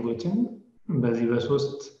ሴሊንጎችን በዚህ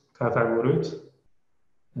በሶስት ካታጎሪዎች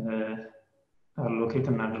አሎኬት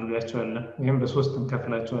እናደርጋቸዋለን ወይም በሶስት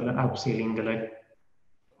እንከፍላቸዋለን አፕ ሴሊንግ ላይ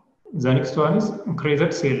the next one is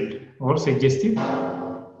created sale or suggestive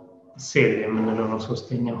sale የምንለው ነው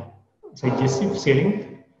ሶስተኛው suggestive selling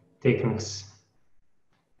techniques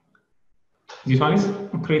this one is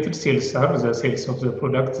created sales are the sales of the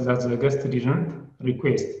product that the guest didn't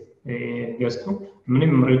request guest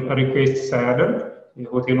ምንም ሪኩዌስት ሳያደርግ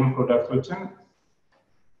የሆቴሉን ፕሮዳክቶችን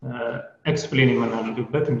ኤክስፕሌን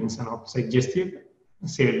የምናደርግበት ሚንስ ነው ሰጀስቲቭ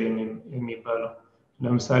ሴል የሚባለው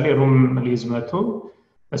ለምሳሌ ሩም ሊዝ መቶ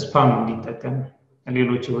ስፓም እንዲጠቀም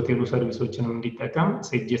ሌሎች የሆቴሉ ሰርቪሶችንም እንዲጠቀም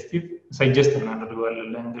ሰጀስት እናደርገዋለን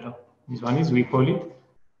ለእንግዳው this one is we call it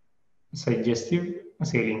suggestive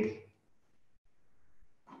selling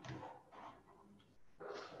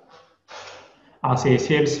as a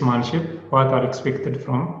salesmanship what are expected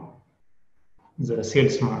from the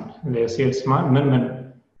salesman ምን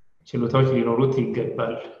ችሎታዎች ሊኖሩት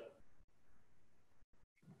ይገባል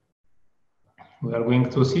we are going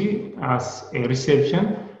to see as a reception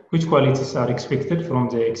which qualities are expected from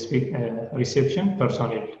the reception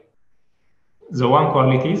personnel the one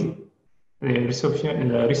quality is the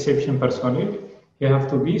reception personnel they have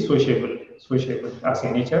to be sociable as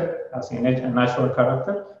a nature as a natural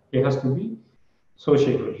character they has to be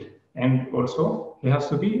sociable and also he has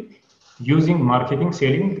to be using marketing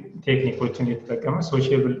selling ቴክኒኮችን የተጠቀመ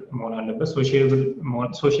ሶሺየብል መሆን አለበት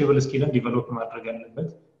ሶሺየብል ስኪልን ዲቨሎፕ ማድረግ አለበት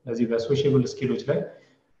ለዚህ በሶሺየብል ስኪሎች ላይ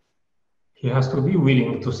he has to be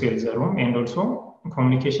willing to sell the room and also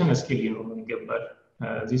communication skill ሊኖረው ይገባል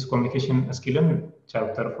this communication skillን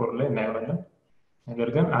chapter 4 ላይ እናየዋለን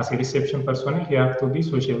ነገር ግን as a reception personnel he have to be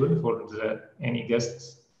sociable for any guests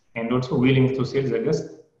and also willing to sell the guest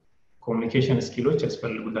communication skilሎች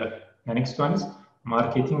ያስፈልጉታል the next one is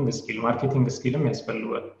ማርኬቲንግ ስኪልም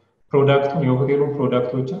ያስፈልጋል ፕሮዳክቱን የሆቴሉን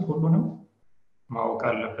ፕሮዳክቶችን ሁሉንም ማወቅ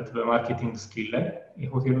አለበት በማርኬቲንግ ስኪል ላይ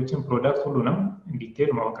የሆቴሎችን ፕሮዳክት ሁሉንም ዲቴል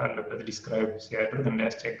ማወቅ አለበት ዲስክራይብ ሲያደርግ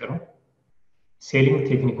እንዳያስቸግረው ሴሊንግ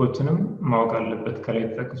ቴክኒኮችንም ማወቅ አለበት ከላይ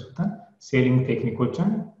ተጠቅሱታል ሴሊንግ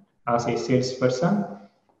ቴክኒኮችን as a sales person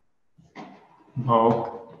ማወቅ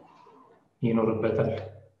ይኖርበታል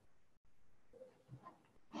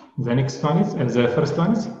the next one is the first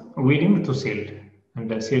one is willing to sell and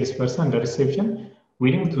the salesperson the reception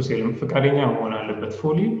willing to sell ፈቃደኛ መሆን አለበት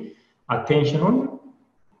fully attention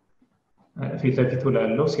ፊት ለፊቱ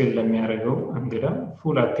ላለው ሴል ለሚያደርገው እንግዳ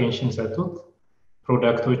full attention ሰጥቶት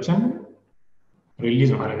ፕሮዳክቶችን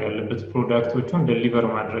ሪሊዝ ማድረግ ያለበት ፕሮዳክቶቹን ዴሊቨር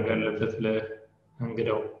ማድረግ ያለበት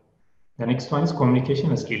ለእንግዳው the next one is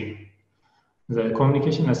communication skill the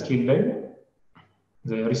communication skill ላይ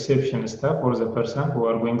the reception staff or the person who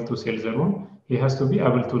are going to sell the room he has to be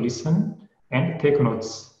able to listen and take notes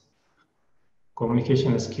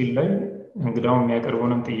communication skill ላይ እንግዳው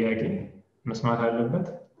የሚያቀርበውን ጥያቄ መስማት አለበት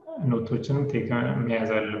ኖቶችንም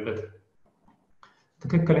መያዝ አለበት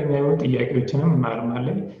ትክክለኛ የሆኑ ጥያቄዎችንም ማርማል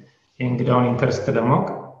ላይ የእንግዳውን ኢንተረስት ለማወቅ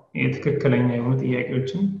የትክክለኛ የሆኑ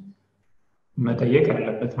ጥያቄዎችን መጠየቅ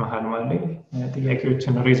አለበት መሃል ላይ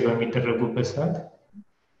ጥያቄዎችን ሬዝ በሚደረጉበት ሰዓት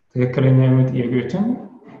ትክክለኛ የሆኑ ጥያቄዎችን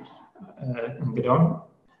እንግዳውን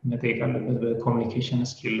መጠየቅ አለበት በኮሙኒኬሽን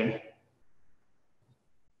ስኪል ላይ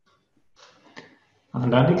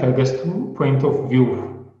አንዳንዴ ከገስቱ ፖይንት ኦፍ ቪው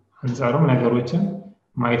አንፃርም ነገሮችን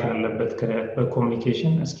ማየት አለበት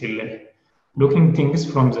በኮሙኒኬሽን ስኪል ላይ looking things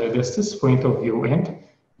from the guest's point of view and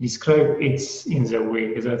describe it in the way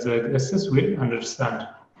that the guests will understand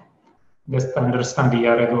just understand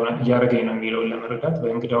ያረጋይ ነው የሚለው ለመረዳት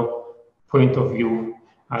በእንግዳው point of view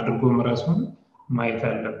አድርጎ ራሱን ማየት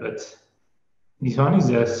አለበት this one is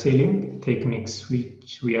the selling techniques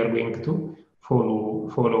which we are going to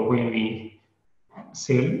follow when we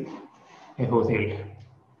sell a hotel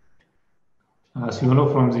as you know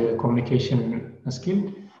from the communication skill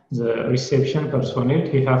the reception personnel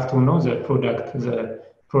he have to know the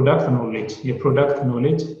product knowledge the product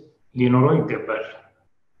knowledge ሊኖረው ይገባል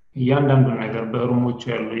እያንዳንዱ ነገር በሩሞቹ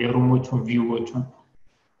ያሉ የሩሞቹን ቪውዎቹን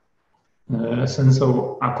ሰንሰው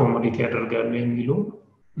አኮሞዴት ያደርጋሉ የሚሉ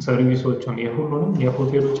ሰርቪሶቹን የሁሉንም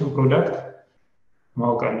የሆቴሎችን ፕሮዳክት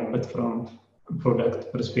ማወቅ አለበት from product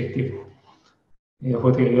perspective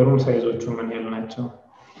የሆቴል የሩም ሳይዞቹ ምን ያህል ናቸው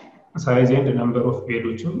ሳይዝ ኤንድ ነምበር ኦፍ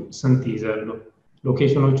ቤዶቹ ስንት ይዛሉ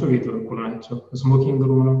ሎኬሽኖቹ ቤቱ እኩል ናቸው ስሞኪንግ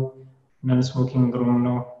ሩም ነው ነን ስሞኪንግ ሩም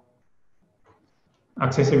ነው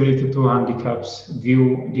accessibility to handicaps view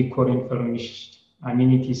decor and furnished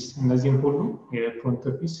amenities እነዚህን ሁሉ የፍሮንት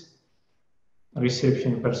ኦፊስ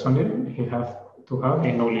reception personnel he have to have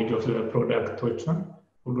a knowledge of the productoቹን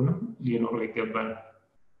ሁሉንም ሊኖረው ይገባል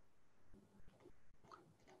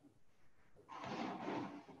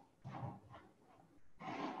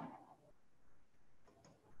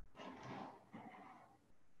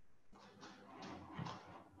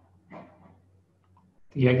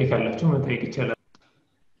ጥያቄ ካላችሁ መጠየቅ ይችላል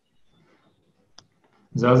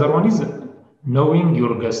the other one is knowing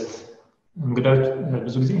your guest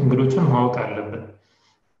ብዙ ጊዜ እንግዶችን ማወቅ አለበት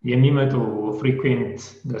የሚመጡ frequent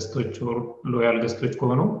ገስቶች or loyal ገስቶች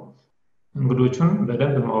ከሆኑ እንግዶችን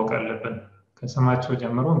በደንብ ማወቅ አለበት ከስማቸው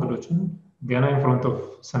ጀምሮ እንግዶችን ገና in front of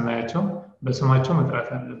ስናያቸው በስማቸው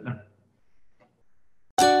መጥራት አለብን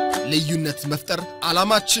ልዩነት መፍጠር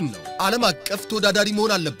ዓላማችን ነው ዓለም አቀፍ ተወዳዳሪ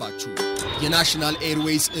መሆን አለባችሁ የናሽናል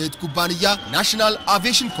ኤርዌይስ እህት ኩባንያ ናሽናል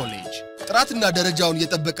አቪዬሽን ኮሌጅ ጥራትና ደረጃውን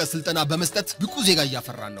የጠበቀ ስልጠና በመስጠት ብቁ ዜጋ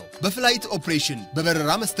ያፈራን ነው በፍላይት ኦፕሬሽን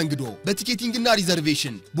በበረራ መስተንግዶ በቲኬቲንግና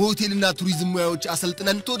ሪዘርቬሽን በሆቴልና ቱሪዝም ሙያዎች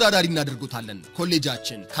አሰልጥነን ተወዳዳሪ እናደርጉታለን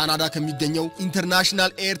ኮሌጃችን ካናዳ ከሚገኘው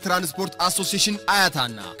ኢንተርናሽናል ኤር ትራንስፖርት አሶሲዬሽን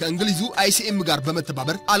አያታና ከእንግሊዙ ICM ጋር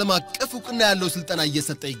በመተባበር ዓለም አቀፍ ዕውቅና ያለው ስልጠና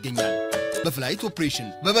እየሰጠ ይገኛል በፍላይት ኦፕሬሽን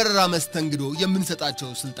በበረራ መስተንግዶ የምንሰጣቸው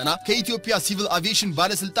ስልጠና ከኢትዮጵያ ሲቪል አቪዬሽን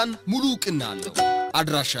ባለስልጣን ሙሉ ዕውቅና አለው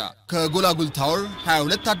አድራሻ ከጎላጉል ታወር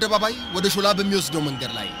 22 አደባባይ ወደ ሾላ በሚወስደው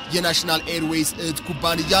መንገድ ላይ የናሽናል ኤርዌይስ እህት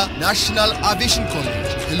ኩባንያ ናሽናል አቪዬሽን ኮሌጅ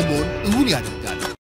ህልሞን እውን ያደርጋል